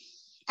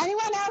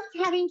 Anyone else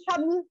having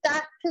trouble with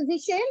that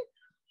position?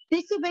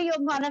 This will be your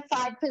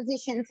modified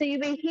position. So you'll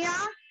be here,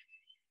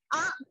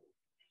 up,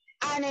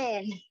 and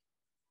in.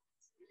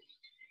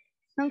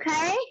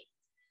 Okay?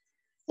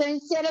 So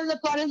instead of the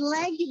bottom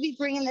leg, you'll be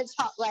bringing the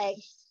top leg.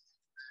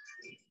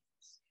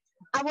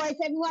 Otherwise,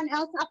 everyone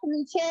else up in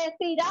the chair,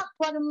 feet up,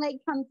 bottom leg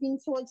comes in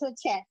towards your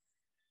chest.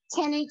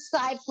 10 each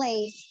side,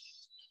 please.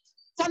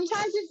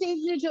 Sometimes it's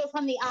easier to do it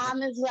from the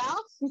arm as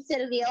well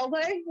instead of the elbow.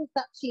 It's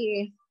up to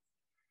you.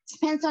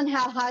 Depends on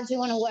how hard you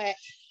want to work.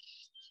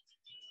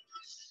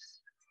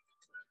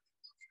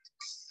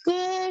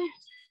 Good.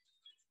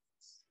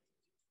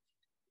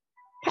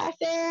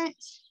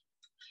 Perfect.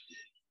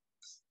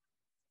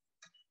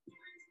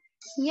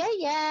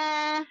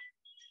 Yeah.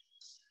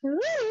 Woo.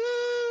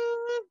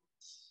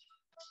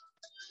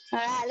 All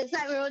right, looks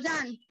like we're all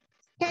done.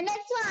 Okay,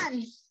 next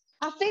one.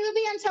 Our feet will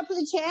be on top of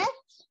the chair.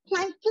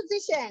 Plank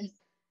position.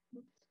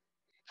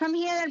 From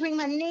here, I bring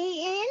my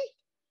knee in,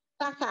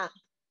 back up.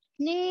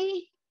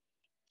 Knee,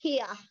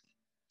 here.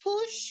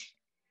 Push.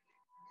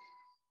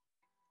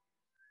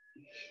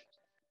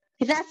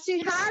 If that's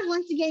too hard,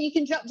 once again, you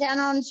can drop down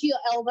onto your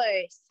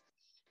elbows.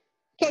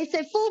 Okay,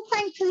 so full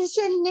plank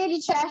position, near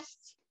to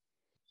chest.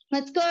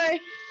 Let's go.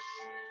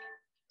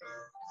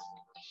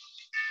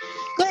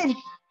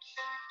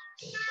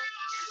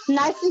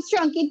 Nice and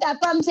strong. Get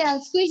that bum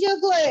down. Squeeze your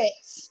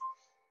glutes.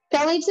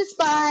 Belly to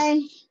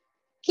spine.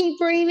 Keep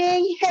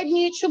breathing. Head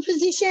neutral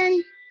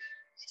position.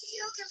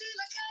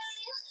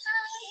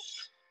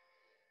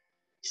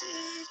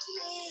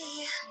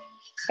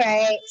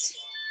 Great.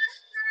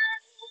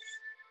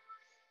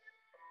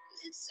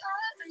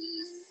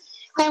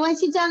 Okay,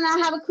 once you've done that,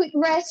 have a quick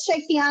rest.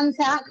 Shake the arms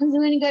out because we're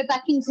going to go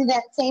back into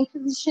that same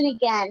position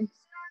again.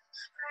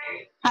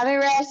 Have a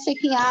rest.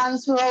 Shake the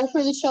arms. Roll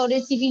through the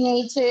shoulders if you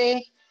need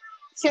to.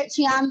 Stretch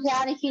the arms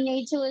out if you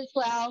need to as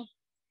well.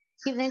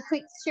 Give them a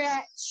quick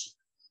stretch.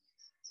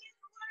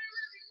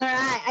 All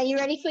right, are you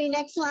ready for your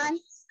next one?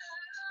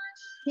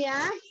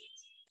 Yeah?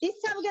 This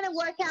time we're going to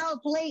work our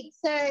obliques.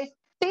 So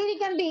feet are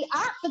going to be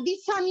up, but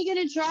this time you're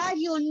going to drive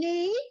your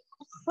knee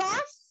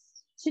across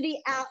to the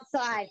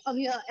outside of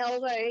your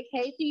elbow,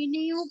 okay? So your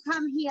knee will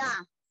come here,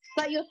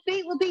 but your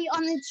feet will be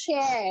on the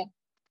chair,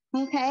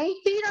 okay?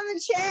 Feet on the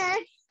chair.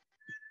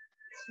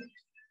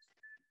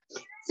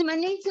 So my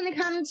knee's going to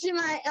come to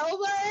my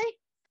elbow,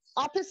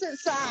 opposite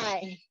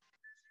side.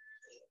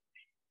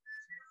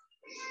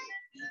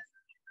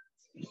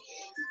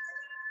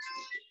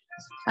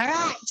 All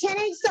right, 10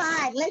 each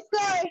side. Let's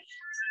go.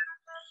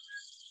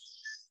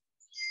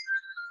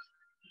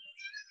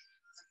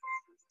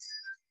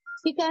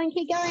 Keep going,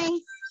 keep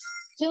going.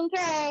 Doing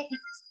great.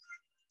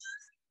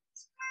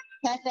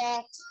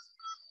 Perfect.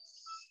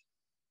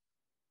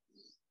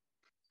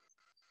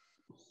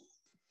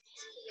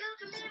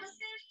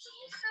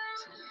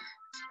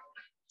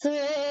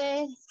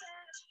 Good.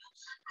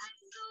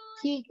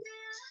 You're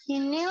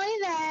nearly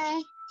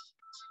there.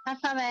 I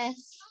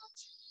promise.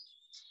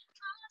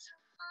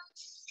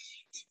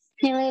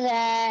 Nearly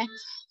there.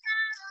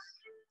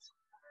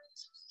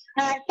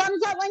 All right,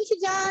 thumbs up once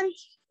you're done.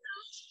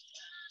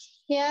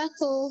 Yeah,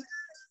 cool.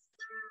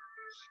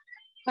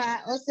 All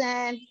right,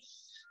 awesome.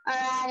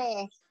 All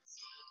righty.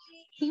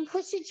 You can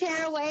push your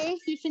chair away.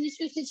 You finish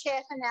with the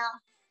chair for now.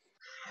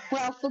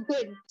 Well, for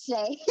good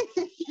today.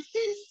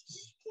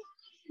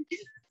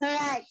 All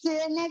right, so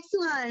the next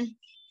one.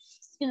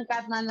 Just going to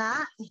grab my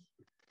mat.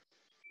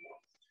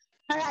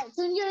 All right,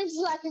 so you're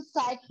into like a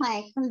side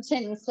plank. I'm going to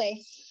turn this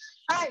way.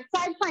 All right,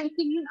 side plank.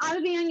 So you can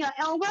either be on your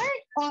elbow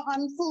or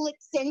on full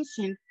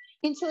extension.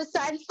 Into a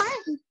side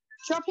plank,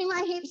 dropping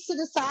my hips to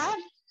the side,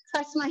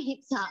 press my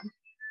hips up.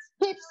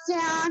 Hips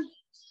down,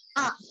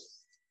 up.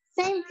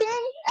 Same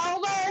thing,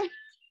 elbow,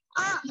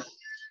 up.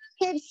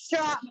 Hips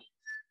drop,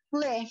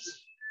 lift,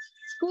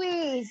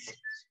 squeeze,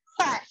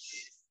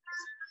 press.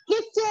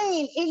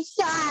 15 each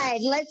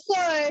side. Let's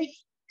go.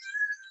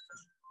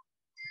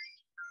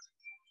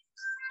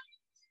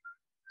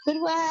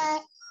 Good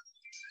work.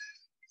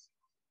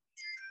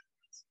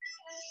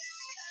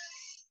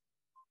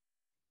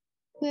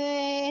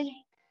 Good.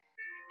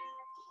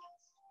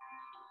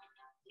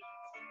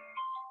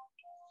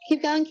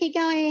 Keep going, keep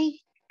going.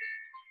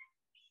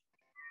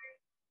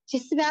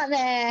 Just about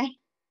there.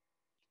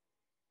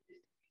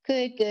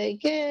 Good,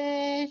 good,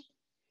 good.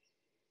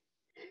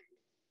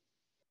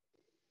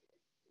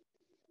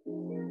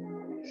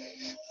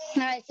 All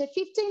right, so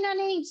 15 on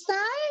each side.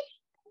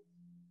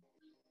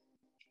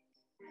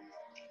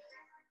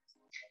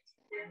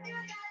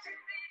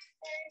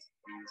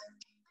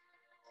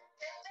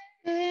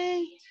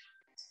 Okay.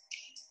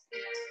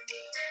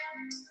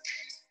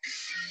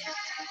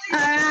 All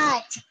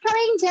right,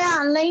 coming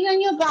down, laying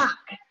on your back.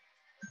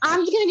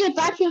 I'm just going to go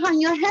back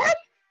behind your head.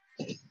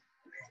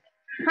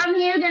 From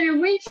here, we're going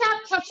to reach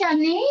up, touch our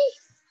knees,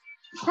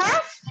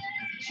 press,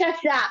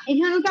 chest up. If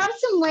you want to grab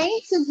some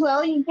weights as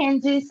well, you can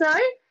do so.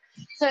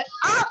 So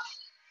up,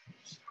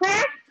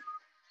 press,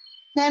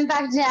 then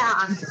back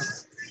down.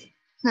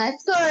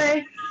 Let's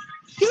go.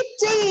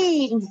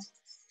 15.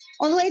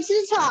 All the way to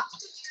the top.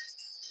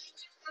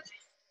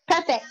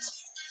 Perfect.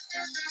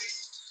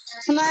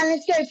 Come on,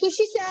 let's go. Push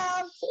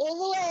yourself all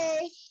the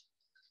way.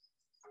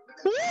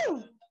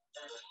 Woo!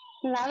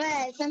 Love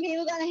it. Some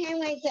people got the hand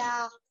weights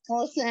out.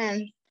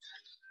 Awesome.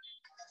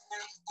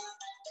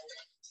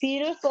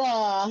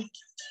 Beautiful.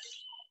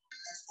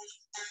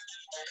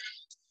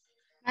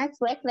 Nice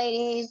work,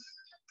 ladies.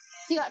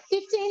 So you got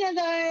 15 of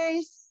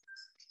those.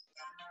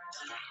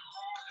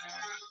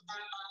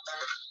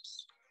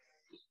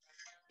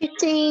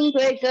 Good,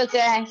 good, good.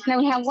 Then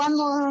we have one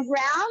more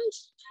round.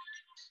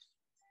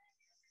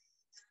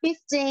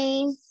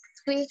 15.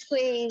 Squeeze,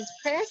 squeeze.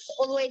 Press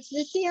all the way to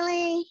the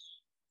ceiling.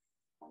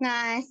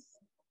 Nice.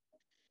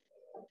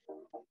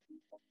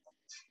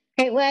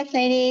 Great work,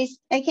 ladies.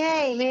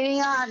 Okay,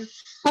 moving on.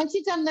 Once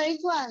you've done those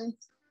ones,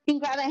 you can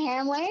grab a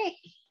hand weight.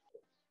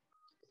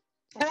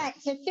 All right,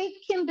 so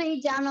feet can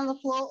be down on the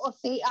floor or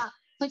feet up.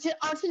 We should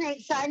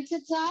alternate side to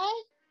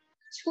side.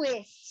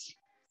 Twist,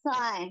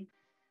 side.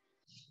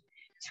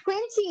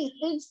 20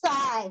 each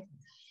side.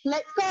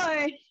 Let's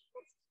go.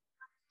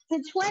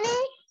 So 20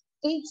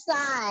 each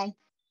side.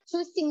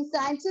 Twisting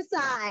side to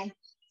side.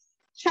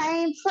 Try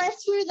and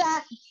press through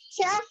that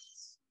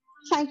chest.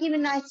 Try and give a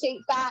nice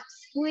shake back.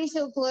 Squeeze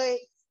your glutes.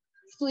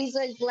 Squeeze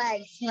those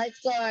legs. Let's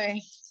go.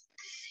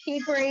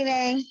 Keep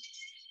breathing.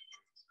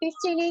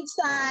 15 each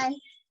side.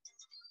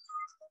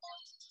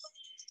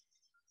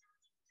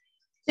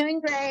 Doing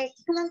great.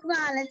 Come on,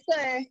 let's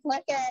go.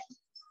 Work it.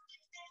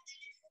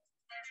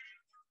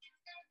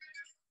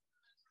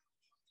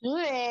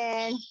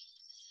 Good.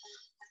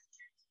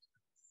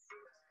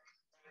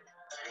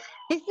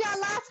 This is our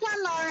last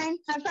one, Lauren.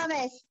 I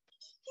promise.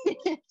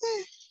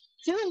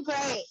 Doing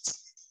great.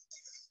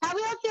 How are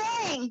we all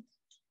feeling?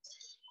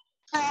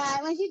 All right,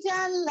 once you're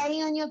done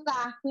laying on your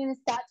back, we're going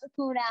to start to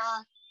cool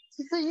down.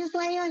 So just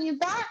lay on your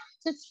back,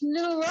 just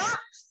little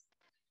rocks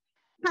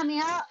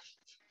coming up,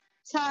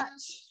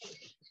 touch.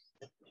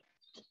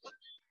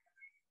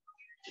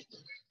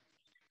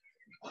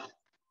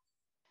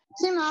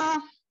 Two more.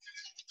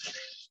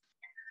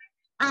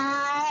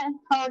 And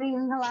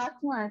holding the last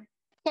one.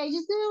 Okay,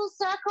 just little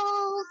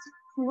circles,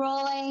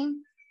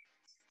 rolling.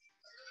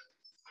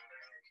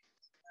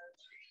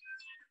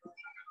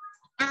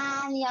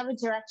 And the other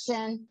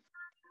direction.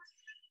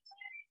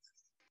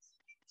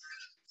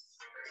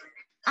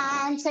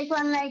 And take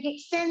one leg,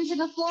 extend to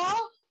the floor.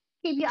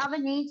 Keep your other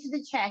knee to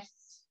the chest.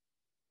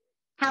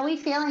 How are we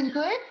feeling?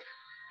 Good?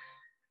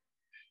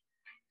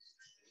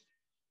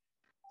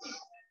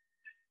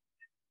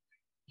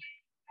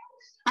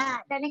 All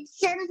right, then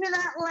extend to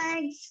that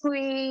leg,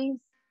 squeeze.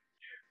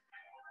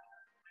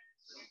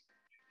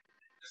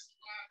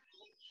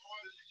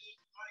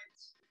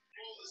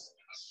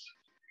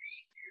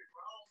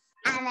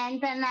 And then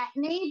bend that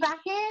knee back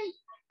in.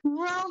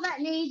 Roll that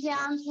knee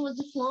down towards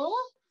the floor.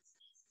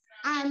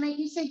 And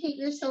making sure you keep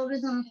your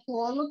shoulders on the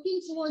floor.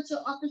 Looking towards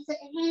your opposite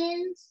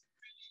hand.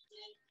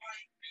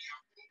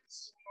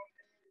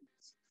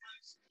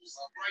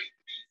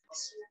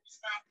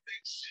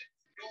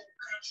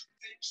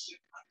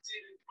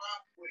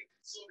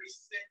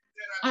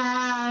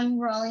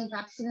 And rolling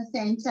back to the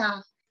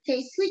center.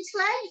 Okay, switch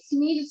legs,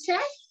 knee to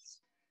chest.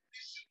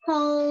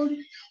 Hold.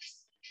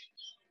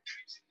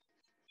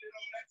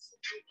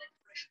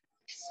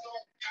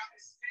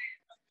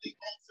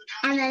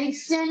 And then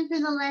extend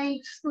through the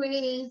leg,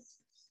 squeeze.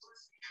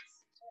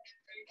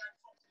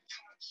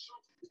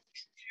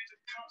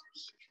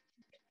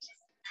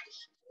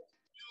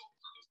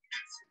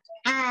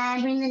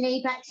 And bring the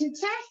knee back to the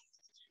chest.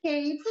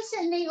 Okay, you push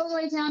that knee all the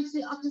way down to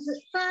the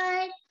opposite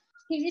side.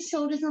 Keep your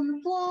shoulders on the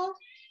floor.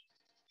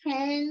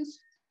 Hands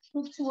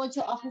look towards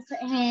your opposite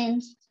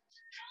hand.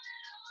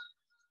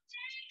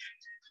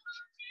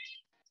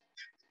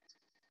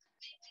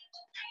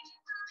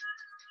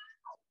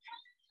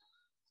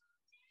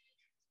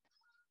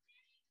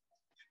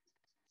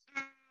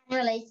 And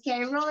release.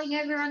 Okay, rolling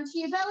over onto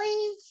your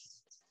belly.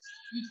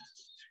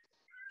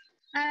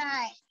 All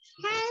right,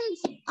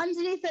 hands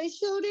underneath those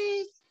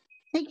shoulders.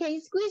 Okay,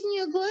 squeezing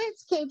your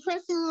glutes. Okay,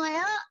 pressing the way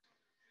up.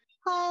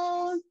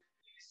 Hold.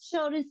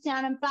 Shoulders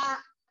down and back.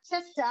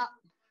 Chest up.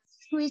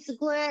 Squeeze the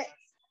glutes.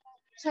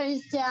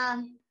 Toes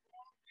down.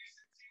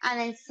 And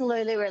then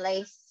slowly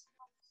release.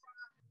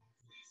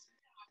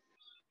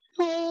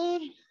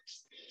 Hold.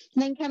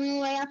 And then coming all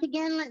the way up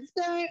again. Let's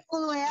go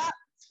all the way up.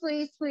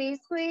 Squeeze, squeeze,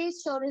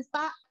 squeeze. Shoulders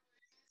back.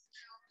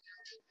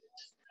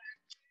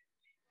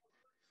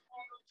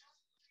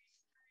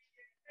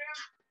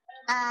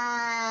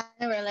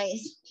 And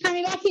release.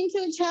 Coming back into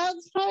a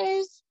child's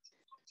pose.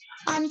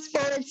 Arms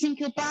forward, sink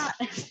your butt.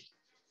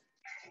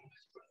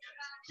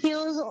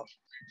 Heels,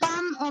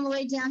 bum all the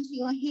way down to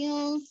your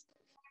heels.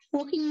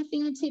 Walking your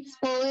fingertips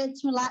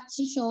forwards, relax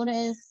your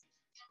shoulders.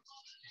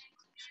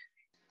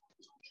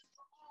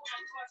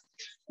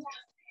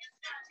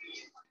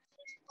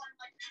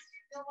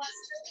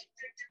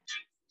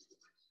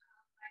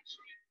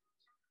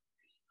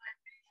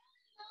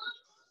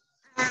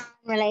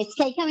 Release.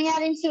 Okay, coming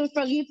out into a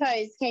froggy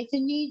pose. Okay, so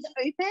knees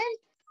open.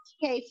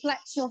 Okay,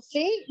 flex your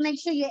feet. Make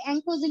sure your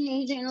ankles and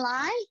knees are in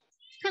line.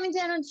 Coming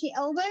down onto your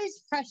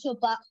elbows, press your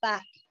butt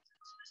back.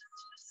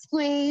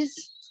 Squeeze.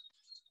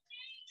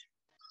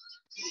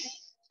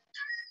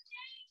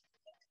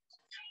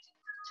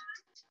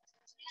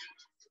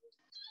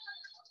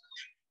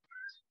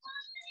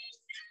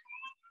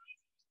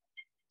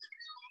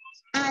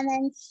 And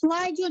then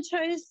slide your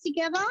toes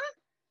together.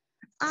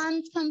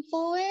 Arms come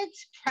forward,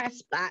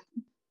 press back.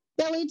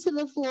 Belly to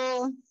the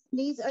floor,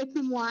 knees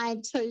open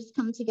wide, toes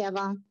come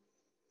together.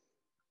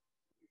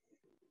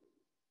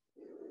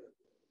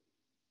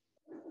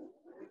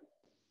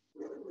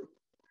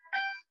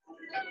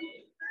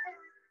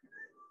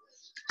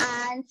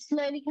 And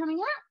slowly coming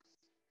up.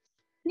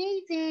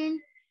 Knees in.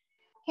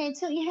 Okay,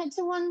 tilt your head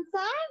to one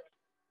side.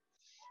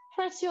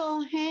 Press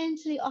your hand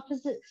to the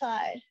opposite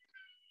side.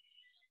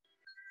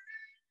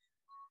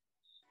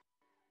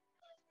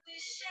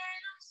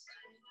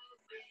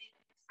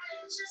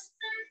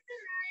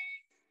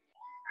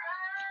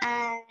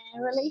 And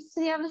release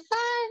to the other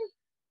side.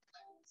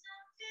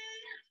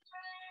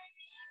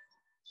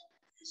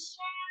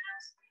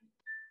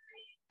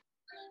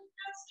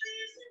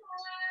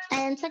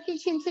 And tuck your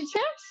chin to chest.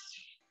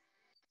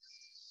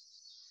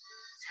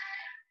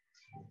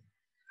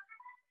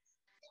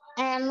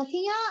 And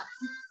looking up.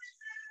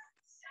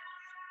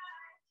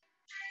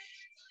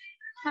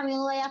 Coming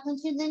all the way up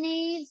into the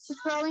knees, just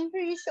rolling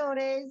through your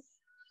shoulders.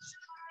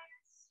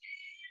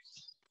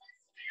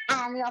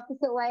 And the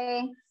opposite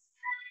way.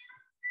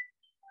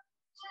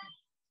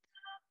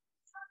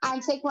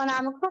 And take one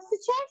arm across the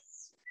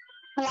chest.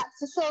 Relax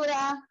the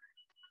shoulder.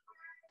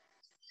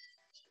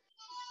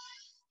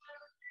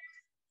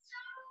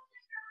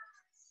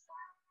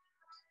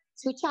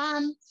 Switch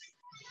arms.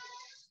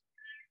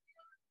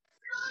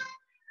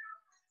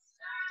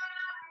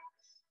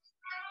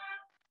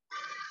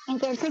 And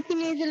then take your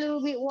knees a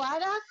little bit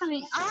wider,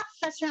 coming up,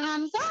 press your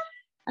arms up,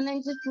 and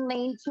then just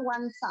lean to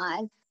one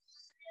side.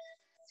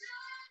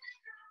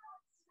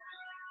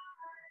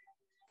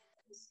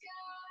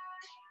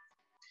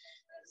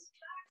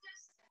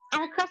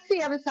 And across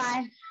the other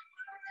side.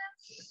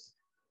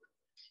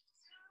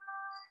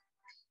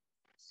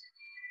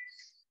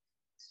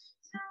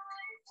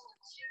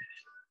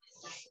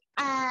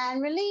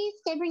 And release.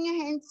 Okay, bring your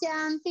hands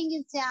down,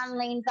 fingers down,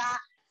 lean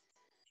back.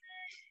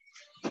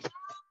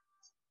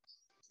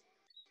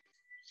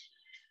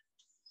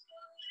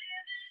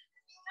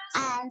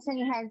 And send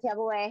your hands the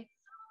other way.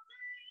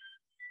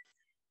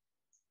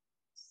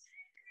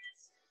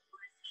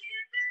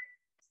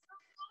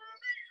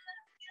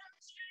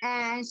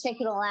 And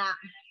shake it all out.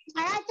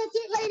 All right, that's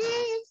it,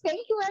 ladies.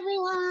 Thank you,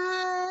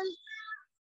 everyone.